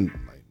don't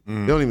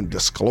even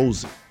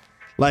disclose it.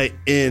 Like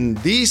in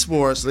these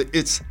sports,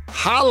 it's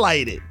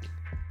highlighted.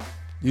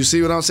 You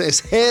see what I'm saying? It's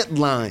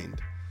headlined.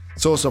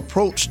 So it's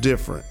approached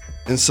different.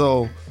 And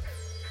so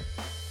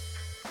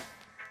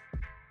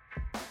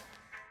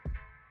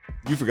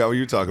you forgot what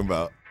you were talking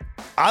about.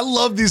 I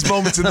love these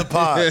moments in the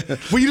pod.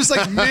 Where you just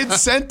like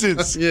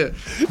mid-sentence. Yeah.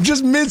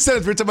 Just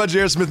mid-sentence. We're talking about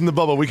J.R. Smith in the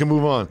bubble. We can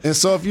move on. And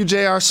so if you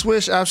J.R.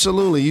 Swish,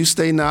 absolutely. You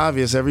stating the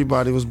obvious.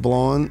 Everybody was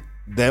blowing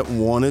that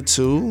wanted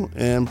to,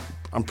 and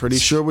I'm pretty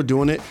sure we're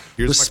doing it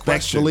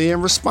respectfully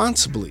and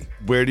responsibly.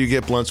 Where do you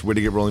get blunts? Where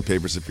do you get rolling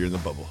papers if you're in the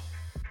bubble?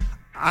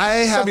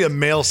 It's gotta be a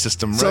mail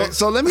system, right?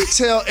 So let me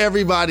tell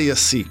everybody a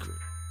secret.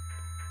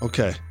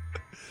 Okay.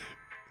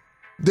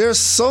 There's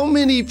so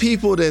many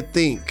people that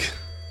think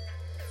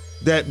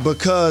that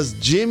because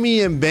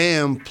Jimmy and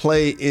Bam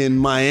play in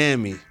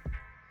Miami,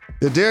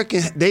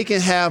 that they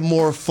can have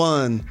more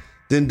fun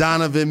than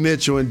Donovan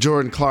Mitchell and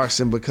Jordan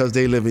Clarkson because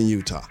they live in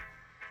Utah.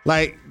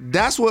 Like,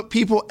 that's what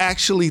people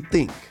actually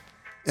think.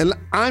 And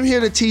I'm here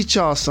to teach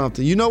y'all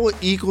something. You know what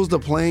equals the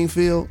playing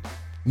field?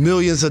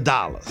 Millions of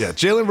dollars. Yeah,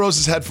 Jalen Rose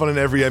has had fun in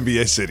every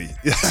NBA city.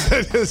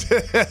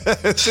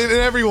 In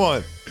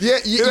everyone. Yeah,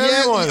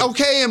 everyone.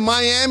 Okay, in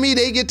Miami,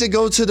 they get to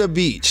go to the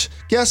beach.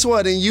 Guess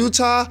what? In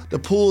Utah, the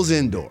pool's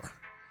indoor.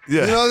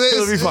 Yeah, you know,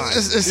 it'll be fine.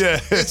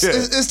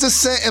 It's the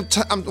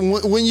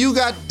same. When you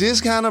got this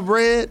kind of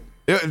bread,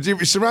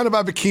 you're surrounded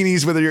by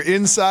bikinis, whether you're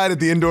inside at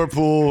the indoor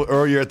pool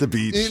or you're at the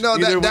beach. You know,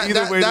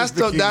 that's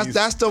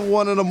the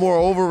one of the more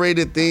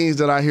overrated things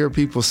that I hear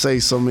people say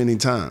so many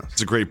times.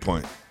 It's a great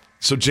point.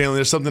 So, Jalen,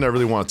 there's something I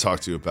really want to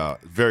talk to you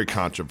about. Very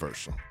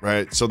controversial,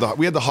 right? So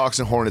we had the Hawks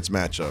and Hornets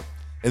matchup,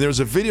 and there was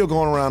a video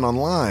going around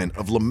online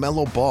of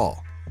LaMelo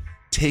Ball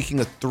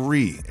taking a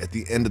 3 at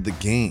the end of the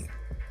game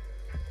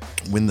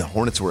when the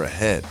Hornets were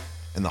ahead,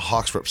 and the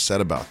Hawks were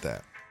upset about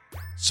that.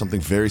 Something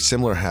very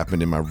similar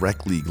happened in my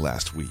rec league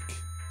last week.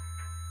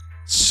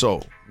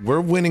 So, we're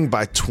winning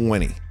by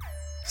 20.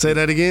 Say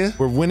that again?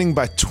 We're winning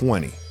by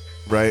 20.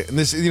 Right, and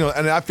this,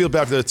 and I feel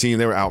bad for the team.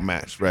 They were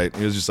outmatched, right?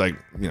 It was just like,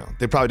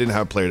 they probably didn't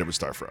have a player that would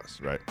start for us,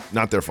 right?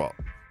 Not their fault.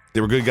 They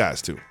were good guys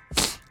too.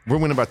 We're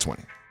winning by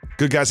 20.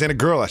 Good guys and a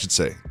girl, I should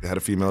say. They had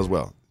a female as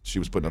well. She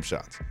was putting up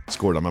shots.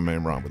 Scored on my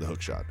man Ron with a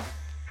hook shot.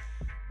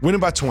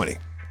 Winning by 20.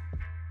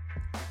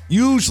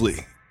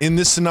 Usually, in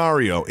this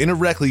scenario, in a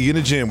rec league, in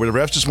a gym, where the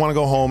refs just want to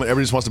go home and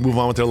everybody just wants to move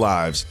on with their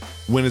lives,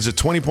 when it's a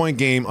 20-point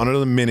game, under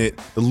the minute,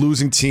 the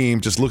losing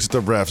team just looks at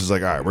the refs and is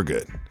like, all right, we're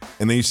good.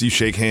 And then you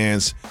shake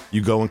hands,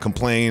 you go and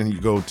complain, you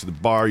go to the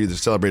bar, you either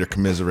celebrate or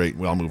commiserate,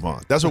 we all move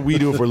on. That's what we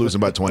do if we're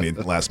losing by 20 at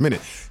the last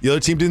minute. The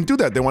other team didn't do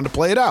that. They wanted to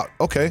play it out.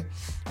 Okay.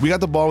 We got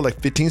the ball with like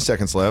 15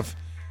 seconds left.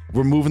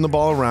 We're moving the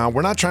ball around.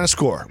 We're not trying to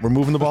score. We're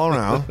moving the ball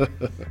around.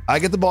 I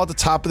get the ball at the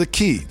top of the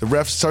key. The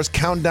ref starts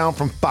counting down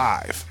from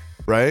 5,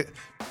 right?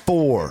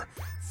 4,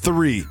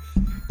 3.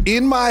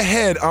 In my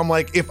head, I'm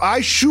like, if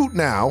I shoot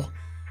now,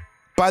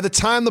 by the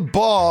time the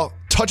ball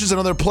touches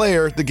another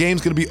player, the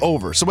game's going to be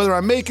over. So whether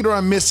I make it or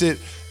I miss it,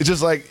 it's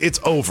just like, it's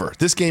over.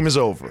 This game is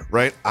over,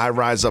 right? I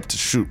rise up to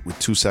shoot with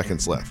 2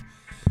 seconds left.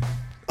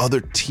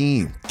 Other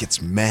team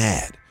gets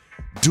mad.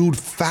 Dude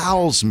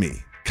fouls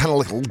me. Kind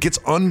of like gets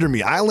under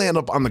me. I land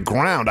up on the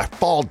ground. I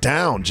fall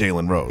down,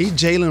 Jalen Rose. He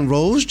Jalen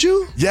Rosed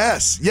you?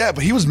 Yes. Yeah,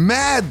 but he was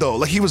mad, though.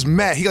 Like, he was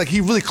mad.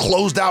 He really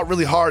closed out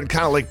really hard and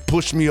kind of like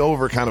pushed me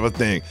over kind of a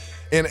thing.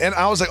 And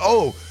I was like,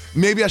 oh,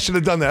 maybe I should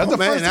have done that. That's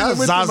the first thing that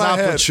went through my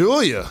head.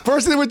 Pachulia.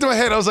 First thing that went through my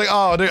head, I was like,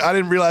 oh, I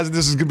didn't realize that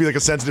this is going to be like a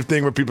sensitive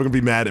thing where people are going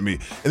to be mad at me.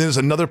 And then there's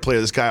another player,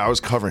 this guy I was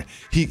covering.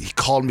 He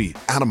called me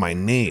out of my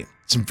name.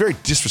 Some very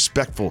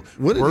disrespectful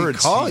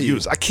words he call you?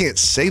 used. I can't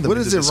say them. What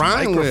does it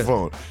rhyme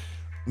microphone.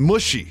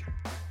 Mushy.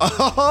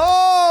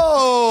 Oh!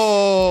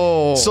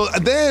 So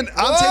then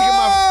I'm taking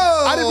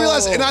I didn't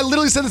realize, and I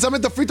literally said this. I'm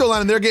at the free throw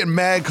line, and they're getting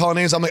mad, calling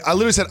names. I'm like, I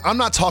literally said, I'm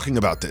not talking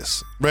about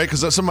this, right?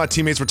 Because some of my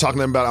teammates were talking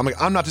to them about it. I'm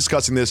like, I'm not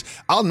discussing this.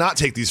 I'll not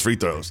take these free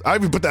throws. I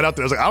even put that out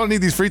there. I was like, I don't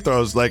need these free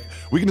throws. Like,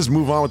 we can just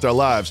move on with our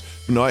lives.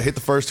 You know, I hit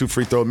the first 2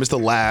 free throws, missed the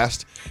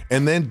last,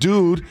 and then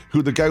dude,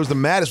 the guy who was the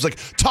maddest, was like,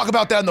 talk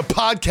about that in the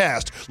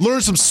podcast. Learn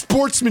some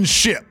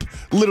sportsmanship.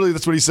 Literally,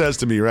 that's what he says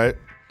to me, right?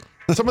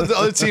 Some of the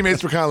other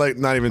teammates were kind of like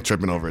not even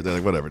tripping over it. They're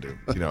like, whatever, dude.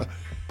 You know.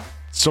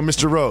 So,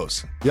 Mr.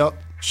 Rose. Yep.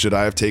 Should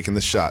I have taken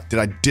the shot? Did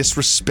I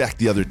disrespect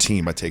the other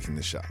team by taking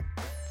the shot?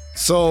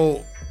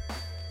 So,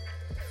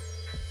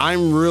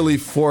 I'm really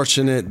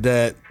fortunate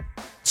that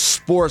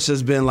sports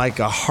has been like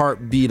a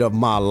heartbeat of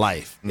my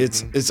life.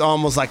 Mm-hmm. It's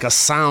almost like a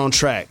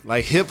soundtrack.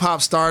 Like hip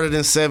hop started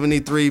in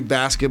 73,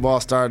 basketball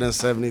started in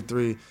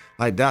 73.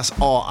 Like that's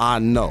all I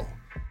know.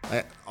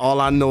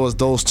 All I know is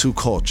those two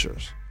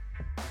cultures.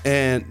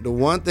 And the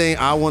one thing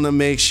I want to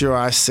make sure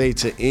I say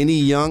to any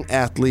young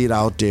athlete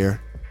out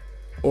there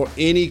or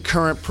any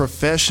current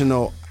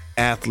professional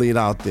athlete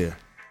out there,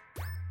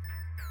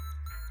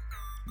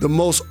 the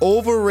most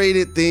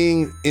overrated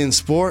thing in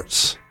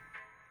sports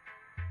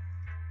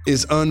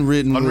is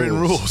unwritten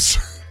rules.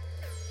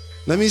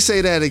 Let me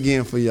say that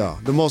again for y'all.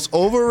 The most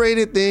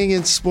overrated thing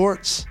in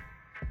sports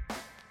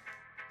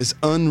is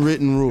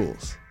unwritten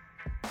rules.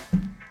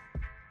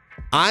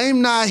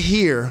 I'm not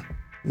here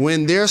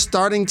when they're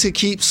starting to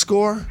keep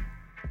score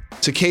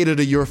to cater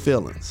to your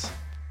feelings.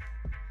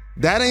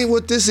 That ain't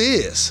what this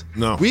is.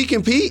 No. We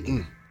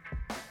competing.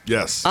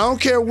 Yes. I don't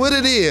care what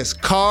it is.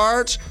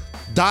 Cards,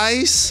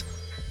 dice,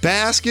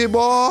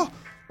 basketball,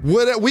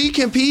 we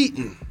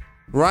competing,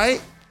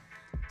 right?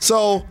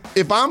 So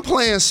if I'm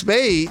playing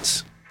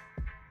spades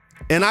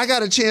and I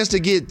got a chance to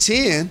get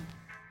 10,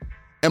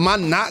 am I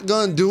not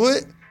gonna do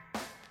it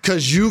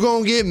because you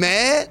gonna get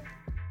mad?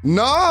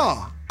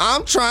 No.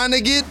 I'm trying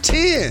to get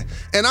 10,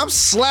 and I'm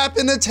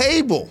slapping the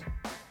table.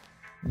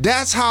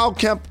 That's how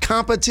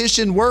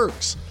competition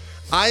works.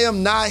 I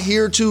am not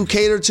here to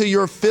cater to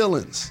your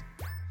feelings.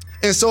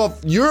 And so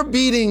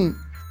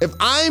if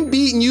I'm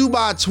beating you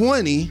by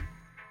 20,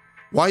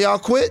 why y'all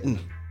quitting?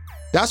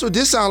 That's what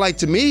this sounds like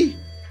to me.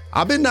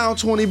 I've been down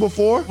 20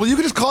 before. Well, you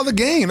can just call the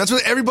game. That's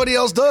what everybody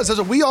else does. That's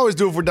what we always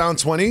do if we're down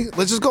 20.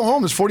 Let's just go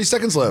home. There's 40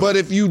 seconds left. But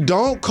if you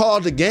don't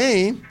call the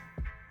game,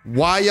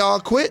 why y'all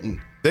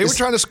quitting? They were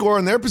trying to score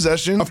in their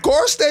possession. Of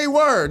course they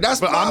were.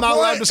 But I'm not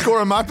allowed to score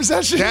in my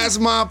possession. That's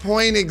my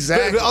point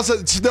exactly. But also,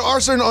 there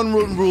are certain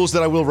unwritten rules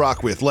that I will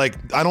rock with. Like,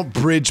 I don't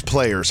bridge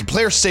players.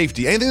 Player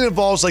safety. Anything that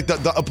involves, like,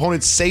 the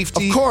opponent's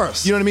safety. Of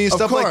course. You know what I mean?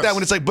 Stuff course. like that.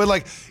 When it's like, but,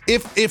 like,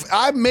 if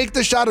I make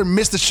the shot or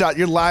miss the shot,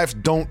 your lives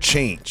don't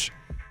change.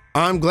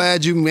 I'm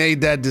glad you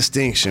made that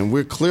distinction.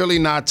 We're clearly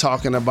not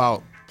talking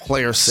about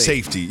player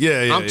safety.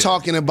 Yeah. I'm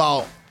talking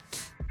about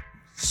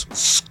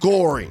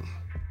scoring.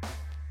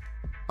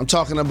 I'm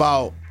talking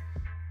about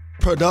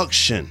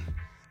production.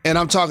 And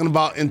I'm talking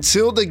about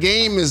until the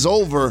game is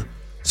over.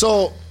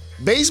 So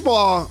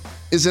baseball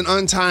is an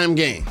untimed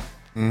game,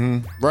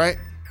 right?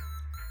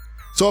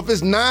 So if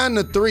it's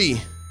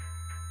 9-3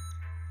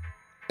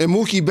 and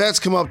Mookie Betts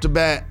come up to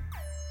bat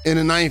in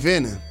the 9th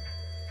inning,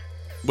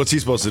 what's he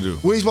supposed to do?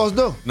 what are you supposed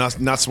to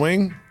do? Not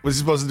swing? What's he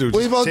supposed to do? What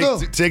are you supposed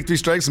to do? Take 3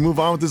 strikes and move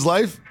on with his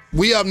life?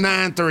 We up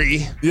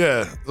 9-3.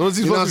 Yeah. What's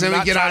he You know what I'm supposed to saying? do?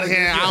 We get out of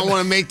here. I don't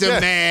want to make them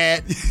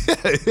mad.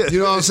 You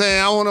know what I'm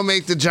saying? I want to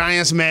make the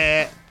Giants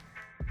mad.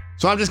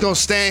 So I'm just going to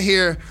stand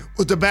here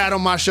with the bat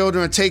on my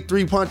shoulder and take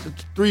 3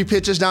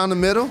 pitches down the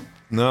middle?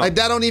 No. Like,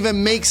 that don't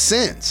even make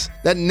sense.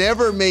 That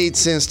never made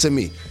sense to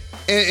me.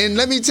 And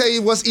let me tell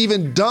you what's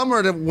even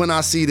dumber than when I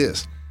see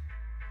this.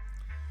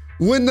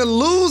 When the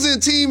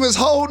losing team is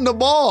holding the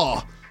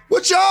ball,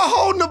 what y'all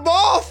holding the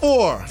ball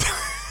for?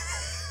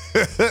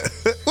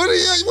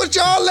 What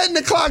y'all letting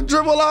the clock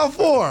dribble out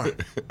for?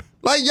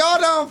 Like, y'all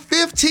down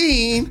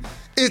 15,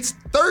 it's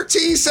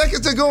 13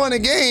 seconds to go in the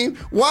game.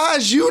 Why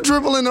is you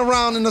dribbling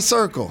around in a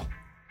circle?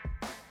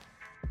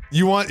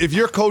 If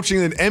you're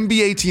coaching an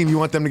NBA team, you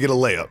want them to get a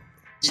layup.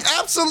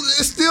 Absolutely.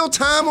 It's still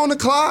time on the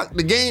clock.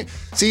 The game.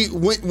 See,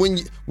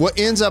 what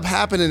ends up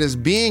happening is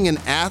being an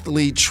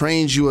athlete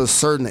trains you a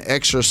certain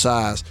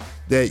exercise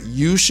that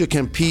you should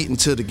compete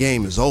until the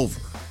game is over.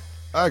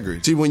 I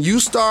agree. See, when you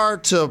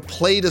start to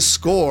play the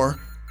score,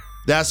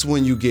 that's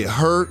when you get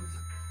hurt.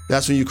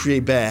 That's when you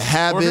create bad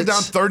habits. Or if you're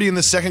down 30 in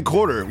the second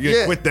quarter,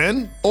 you quit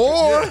then?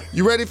 Or,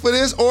 you ready for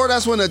this? Or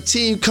that's when a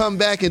team come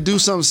back and do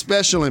something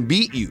special and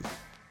beat you.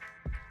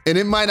 And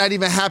it might not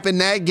even happen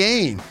that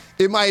game.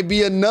 It might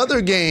be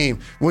another game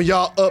when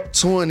y'all up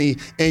 20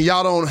 and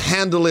y'all don't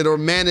handle it or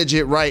manage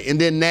it right,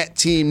 and then that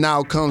team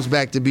now comes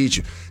back to beat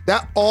you.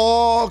 That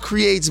all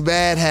creates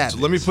bad habits.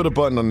 So let me put a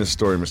button on this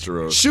story, Mr.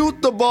 Rose.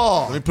 Shoot the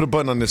ball. Let me put a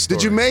button on this story.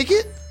 Did you make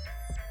it?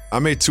 I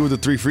made 2 of the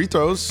 3 free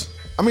throws.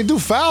 I mean,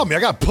 dude fouled me. I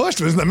got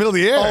pushed. It was in the middle of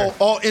the air.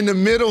 Oh, in the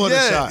middle of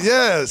the shot.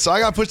 Yeah. So I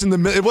got pushed in the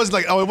middle. It wasn't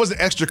like, it wasn't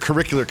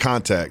extracurricular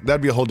contact.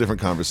 That'd be a whole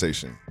different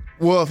conversation.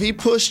 Well, if he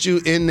pushed you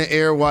in the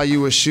air while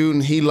you were shooting,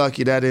 he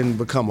lucky that didn't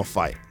become a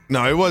fight.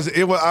 No, it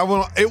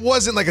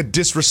wasn't like a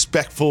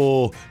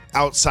disrespectful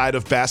outside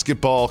of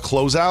basketball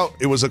closeout.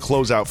 It was a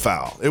closeout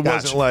foul. It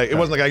wasn't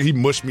like he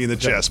mushed me in the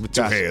chest with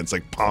 2 hands,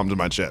 like palmed in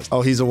my chest.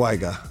 Oh, he's a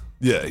white guy.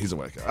 Yeah, he's a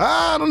white guy.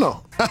 I don't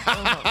know.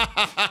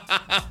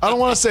 I don't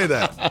want to say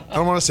that.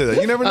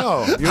 You never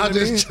know. You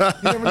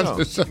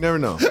never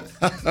know.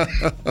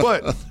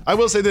 But I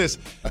will say this.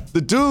 The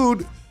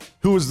dude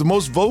who was the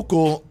most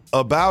vocal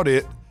about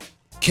it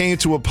came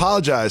to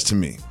apologize to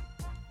me.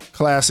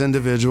 Class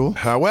individual.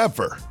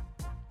 However,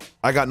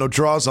 I got no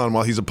draws on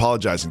while he's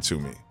apologizing to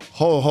me.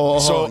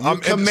 So I'm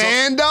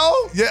commando?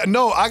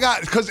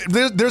 Because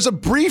there's a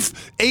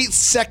brief 8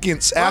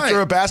 seconds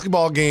after a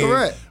basketball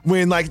game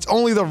when like it's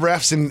only the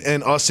refs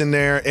and us in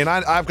there, and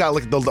I've got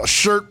like the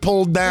shirt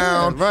pulled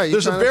down. Yeah, right.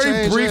 There's a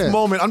very brief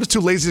moment. I'm just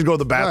too lazy to go to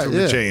the bathroom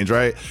to change,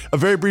 right? A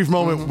very brief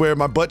moment where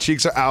my butt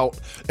cheeks are out,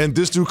 and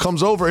this dude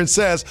comes over and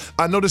says,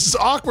 I know this is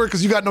awkward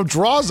because you got no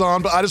draws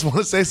on, but I just want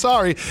to say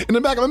sorry. In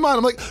the back of my mind,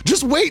 I'm like,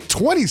 just wait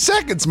 20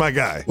 seconds, my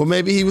guy. Well,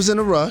 maybe he was in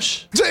a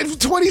rush.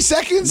 20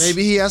 seconds?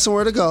 Maybe he has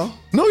somewhere to go.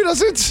 No, he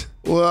doesn't.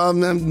 Well,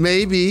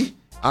 maybe.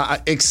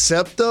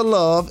 Accept the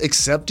love,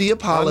 accept the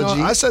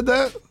apology. I said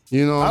that.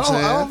 You know what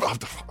I'm saying?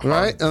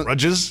 Right?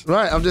 Grudges.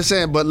 Right. I'm just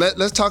saying. But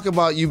let's talk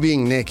about you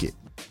being naked.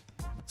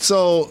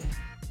 So,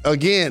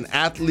 again,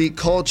 athlete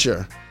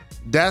culture.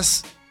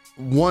 That's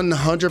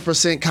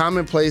 100%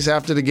 commonplace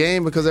after the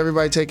game because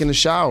everybody taking a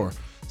shower.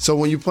 So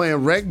when you're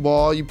playing rec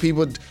ball, it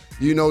depends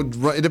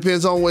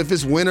on if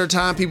it's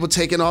wintertime, people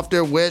taking off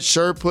their wet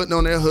shirt, putting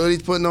on their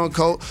hoodies, putting on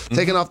coat,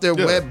 taking off their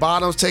wet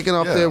bottoms, taking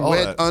off their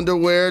wet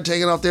underwear,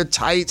 taking off their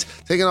tights,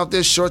 taking off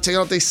their shorts, taking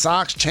off their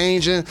socks,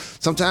 changing.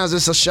 Sometimes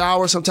it's a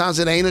shower, sometimes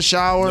it ain't a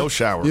shower. No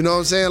shower. You know what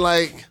I'm saying?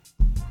 Like,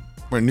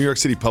 we're in New York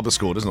City public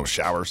school. There's no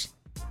showers.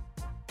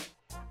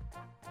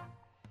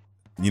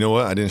 You know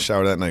what? I didn't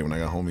shower that night when I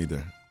got home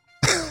either.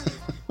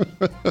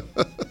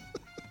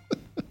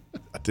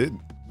 I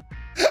didn't.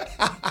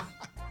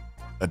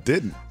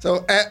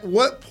 So at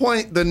what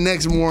point the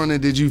next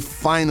morning did you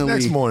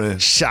finally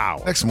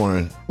shower? Next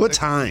morning. What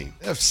time?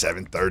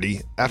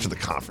 7:30 after the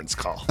conference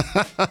call.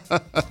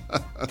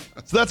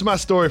 So that's my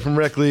story from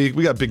Rec League.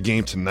 We got a big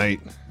game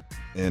tonight.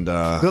 And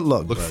good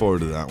luck. Look forward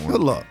to that one.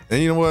 Good luck.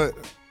 And you know what?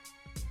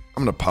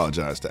 I'm going to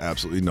apologize to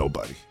absolutely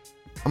nobody.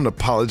 I'm going to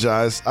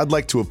apologize. I'd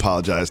like to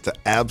apologize to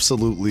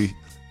absolutely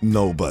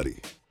nobody.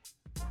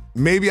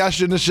 Maybe I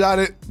shouldn't have shot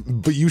it,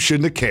 but you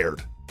shouldn't have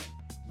cared.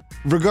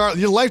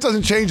 Your life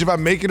doesn't change if I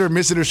make it or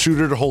miss it or shoot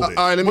it or hold it.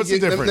 All right, What's the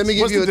difference? Let me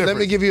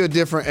give you a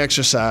different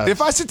exercise.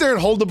 If I sit there and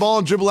hold the ball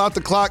and dribble out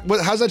the clock,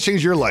 how's that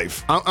change your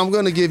life? I'm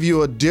going to give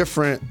you I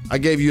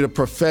gave you the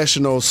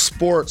professional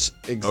sports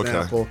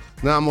example. Okay.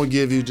 Now I'm going to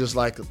give you just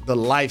like the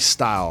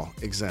lifestyle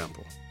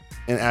example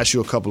and ask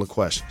you a couple of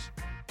questions.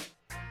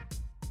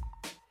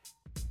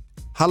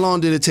 How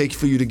long did it take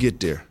for you to get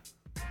there?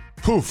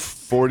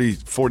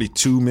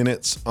 42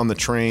 minutes on the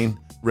train,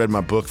 read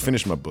my book,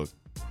 finished my book.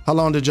 How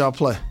long did y'all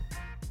play?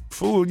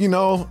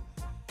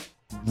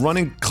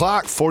 Running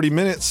clock, 40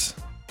 minutes.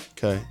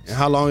 Okay. And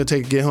how long did it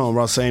take to get home?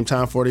 Around the same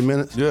time, 40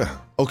 minutes? Yeah.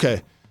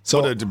 Okay.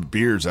 So the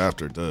beers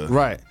after. Duh.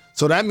 Right.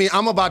 So that means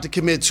I'm about to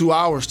commit 2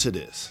 hours to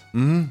this.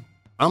 Mm-hmm.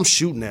 I'm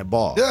shooting that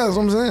ball. Yeah, that's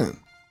what I'm saying.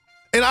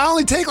 And I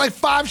only take like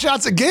 5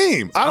 shots a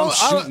game. I'm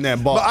shooting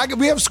that ball. But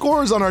we have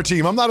scorers on our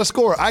team. I'm not a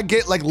scorer. I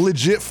get like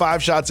legit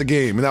 5 shots a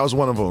game, and that was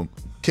one of them.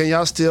 Can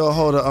y'all still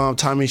hold a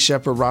Tommy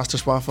Shepard roster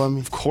spot for me?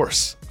 Of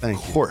course. Thank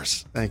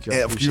you. I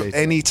appreciate that.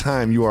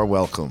 Anytime you are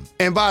welcome.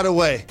 And by the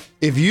way,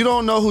 if you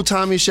don't know who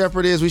Tommy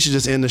Shepard is, we should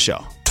just end the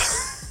show.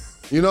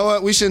 You know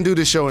what? We shouldn't do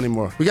this show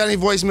anymore. We got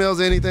any voicemails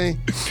or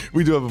anything?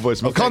 We do have a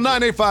voicemail. Okay. Call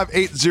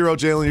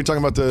 985-80-JALEN. You're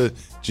talking about the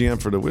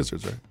GM for the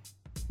Wizards, right?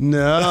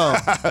 No.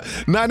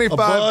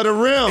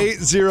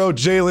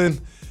 985-80-JALEN.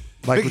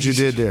 Like what you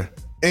did there.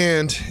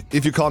 And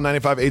if you call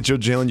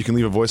 985-80-JALEN, you can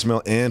leave a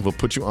voicemail, and we'll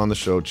put you on the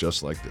show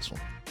just like this one.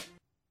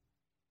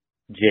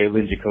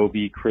 Jalen,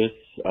 Jacoby, Chris,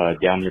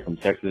 down here from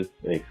Texas,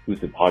 an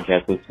exclusive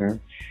podcast listener.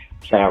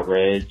 Shout out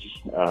Reg.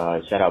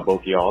 Shout out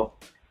both y'all.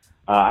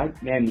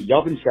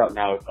 Y'all been shouting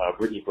out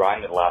Brittany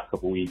Griner the last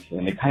couple weeks,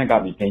 and it kind of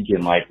got me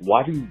thinking, like,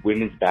 why do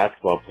women's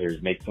basketball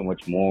players make so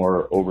much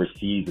more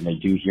overseas than they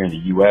do here in the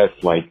U.S.?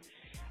 Like,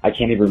 I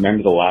can't even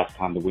remember the last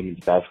time the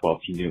women's basketball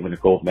team didn't win a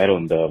gold medal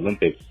in the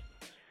Olympics.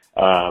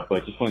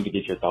 But just wanted to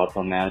get your thoughts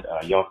on that.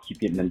 Y'all keep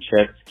getting them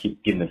checks,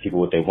 keep giving the people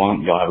what they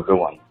want. Y'all have a good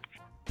one.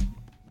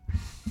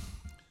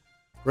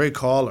 Great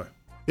caller.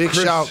 Big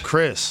shout,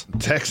 Chris.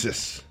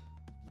 Texas.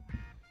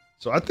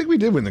 So I think we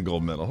did win the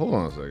gold medal. Hold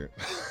on a second.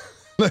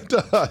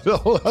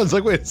 I was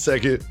like, wait a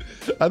second.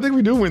 I think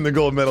we do win the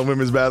gold medal in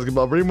women's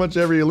basketball pretty much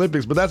every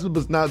Olympics, but that's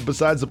not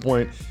besides the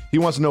point. He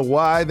wants to know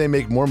why they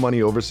make more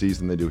money overseas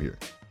than they do here.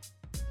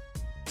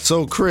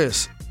 So,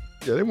 Chris.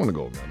 Yeah, they won a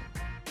gold medal.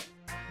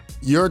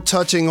 You're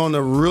touching on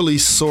a really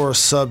sore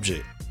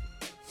subject.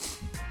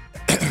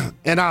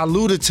 And I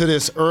alluded to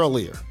this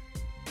earlier.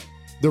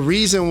 The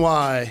reason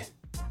why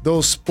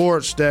those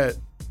sports that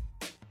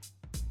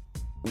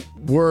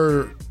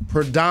were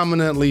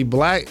predominantly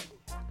black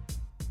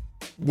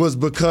was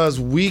because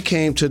we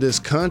came to this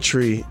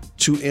country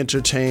to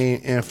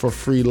entertain and for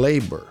free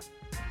labor.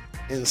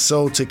 And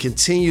so to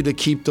continue to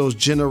keep those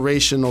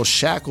generational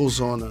shackles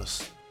on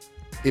us,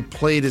 it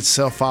played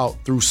itself out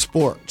through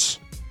sports.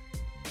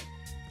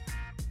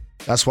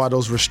 That's why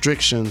those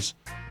restrictions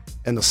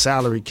and the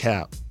salary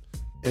cap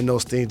and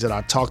those things that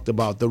I talked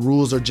about, the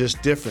rules are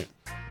just different.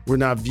 We're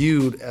not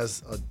viewed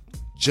as a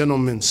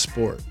gentleman's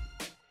sport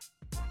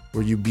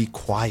where you be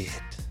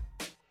quiet.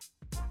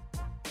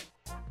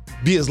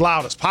 Be as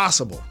loud as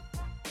possible.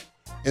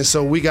 And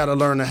so we got to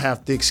learn to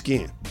have thick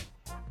skin.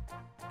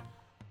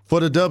 For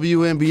the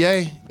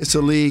WNBA, it's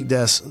a league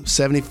that's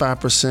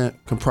 75%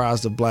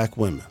 comprised of black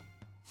women.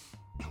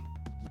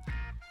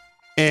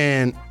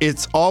 And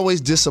it's always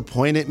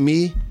disappointed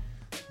me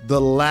the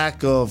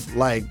lack of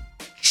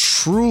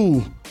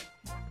true,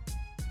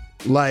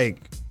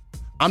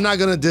 I'm not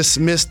going to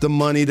dismiss the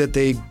money that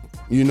they,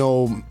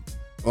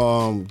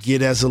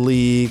 get as a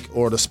league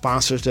or the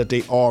sponsors that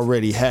they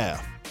already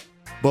have.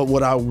 But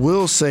what I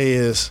will say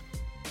is,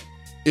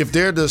 if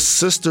they're the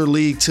sister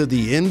league to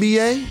the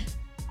NBA,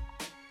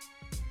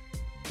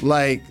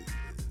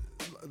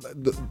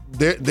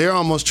 they're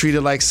almost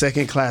treated like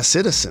second-class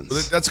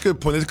citizens. That's a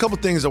good point. There's a couple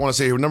things I want to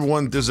say here. Number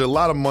one, there's a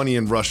lot of money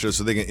in Russia,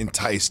 so they get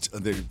enticed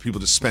people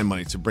to spend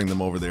money to bring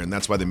them over there, and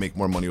that's why they make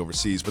more money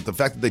overseas. But the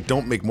fact that they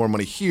don't make more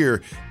money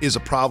here is a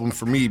problem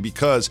for me,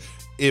 because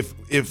if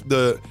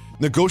the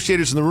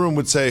negotiators in the room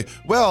would say,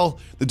 well,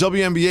 the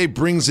WNBA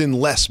brings in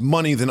less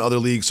money than other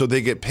leagues, so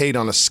they get paid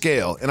on a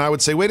scale. And I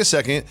would say, wait a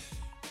second.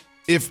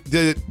 If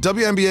the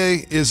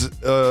WNBA is,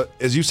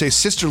 as you say,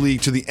 sister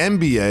league to the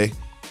NBA,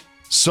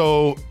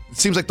 so it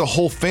seems like the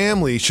whole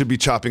family should be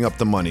chopping up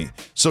the money.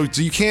 So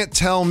you can't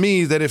tell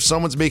me that if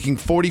someone's making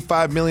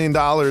 $45 million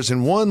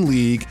in one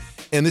league,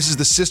 and this is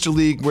the sister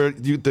league where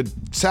the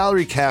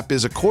salary cap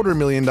is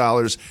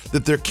 $250,000,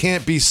 that there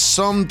can't be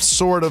some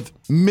sort of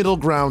middle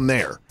ground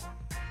there.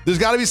 There's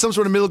got to be some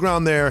sort of middle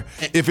ground there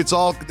if it's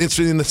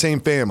in the same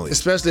family.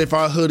 Especially if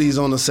our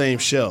hoodies on the same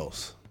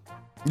shelves.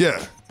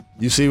 Yeah.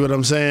 You see what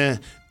I'm saying?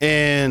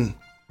 And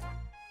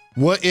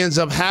what ends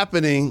up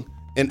happening,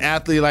 an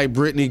athlete like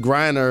Brittany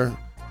Griner,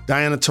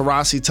 Diana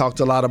Taurasi talked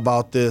a lot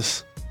about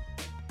this,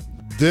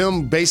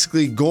 them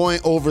basically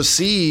going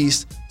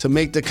overseas to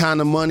make the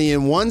kind of money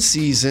in one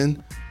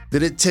season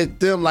that it took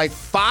them 5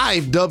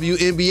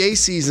 WNBA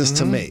seasons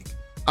to make.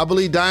 I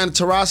believe Diana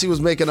Taurasi was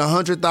making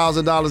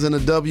 $100,000 in the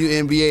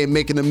WNBA and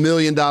making $1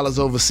 million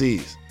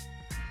overseas.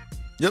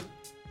 Yep.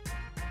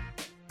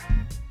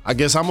 I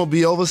guess I'm going to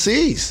be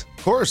overseas.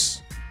 Of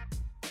course.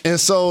 And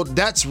so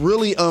that's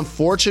really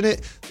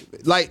unfortunate.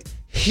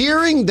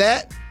 Hearing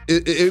that,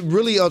 it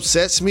really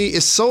upsets me.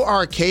 It's so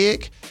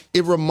archaic.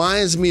 It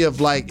reminds me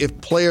of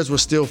if players were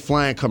still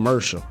flying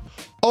commercial.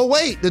 Oh,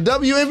 wait, the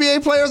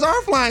WNBA players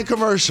are flying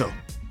commercial.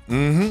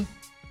 Mm-hmm.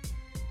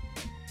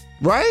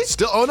 Right?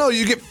 Still, oh no,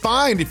 you get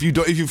fined if you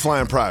fly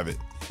in private.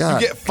 You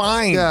get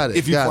fined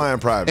if you fly in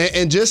private.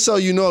 And just so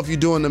you know, if you're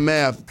doing the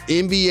math,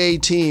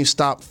 NBA teams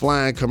stopped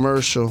flying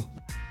commercial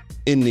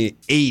in the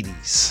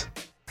 80s.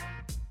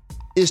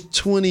 It's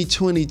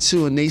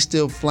 2022 and they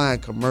still flying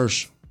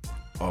commercial.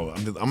 Oh,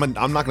 I'm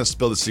not going to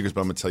spill the secrets,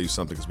 but I'm going to tell you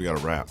something because we got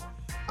to wrap.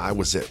 I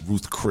was at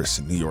Ruth Chris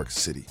in New York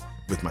City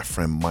with my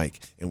friend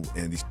Mike, and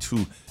these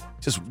two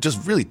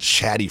just really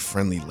chatty,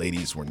 friendly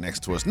ladies were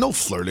next to us. No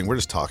flirting, we're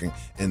just talking.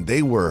 And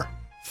they were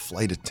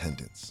flight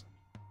attendants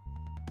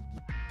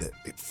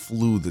that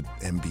flew the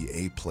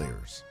NBA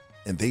players.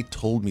 And they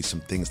told me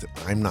some things that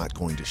I'm not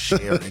going to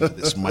share into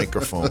this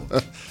microphone.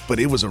 But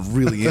it was a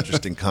really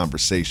interesting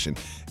conversation,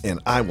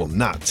 and I will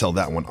not tell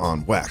that one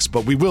on wax.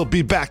 But we will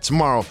be back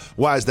tomorrow.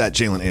 Why is that,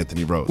 Jalen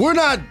Anthony Rose? We're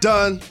not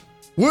done.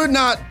 We're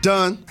not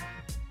done.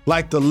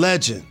 Like the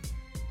legend,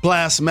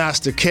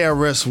 Blastmaster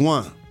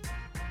KRS-One,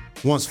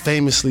 once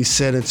famously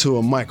said into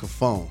a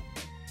microphone,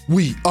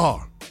 we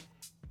are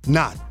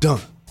not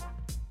done.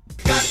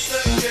 Got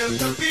to give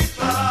the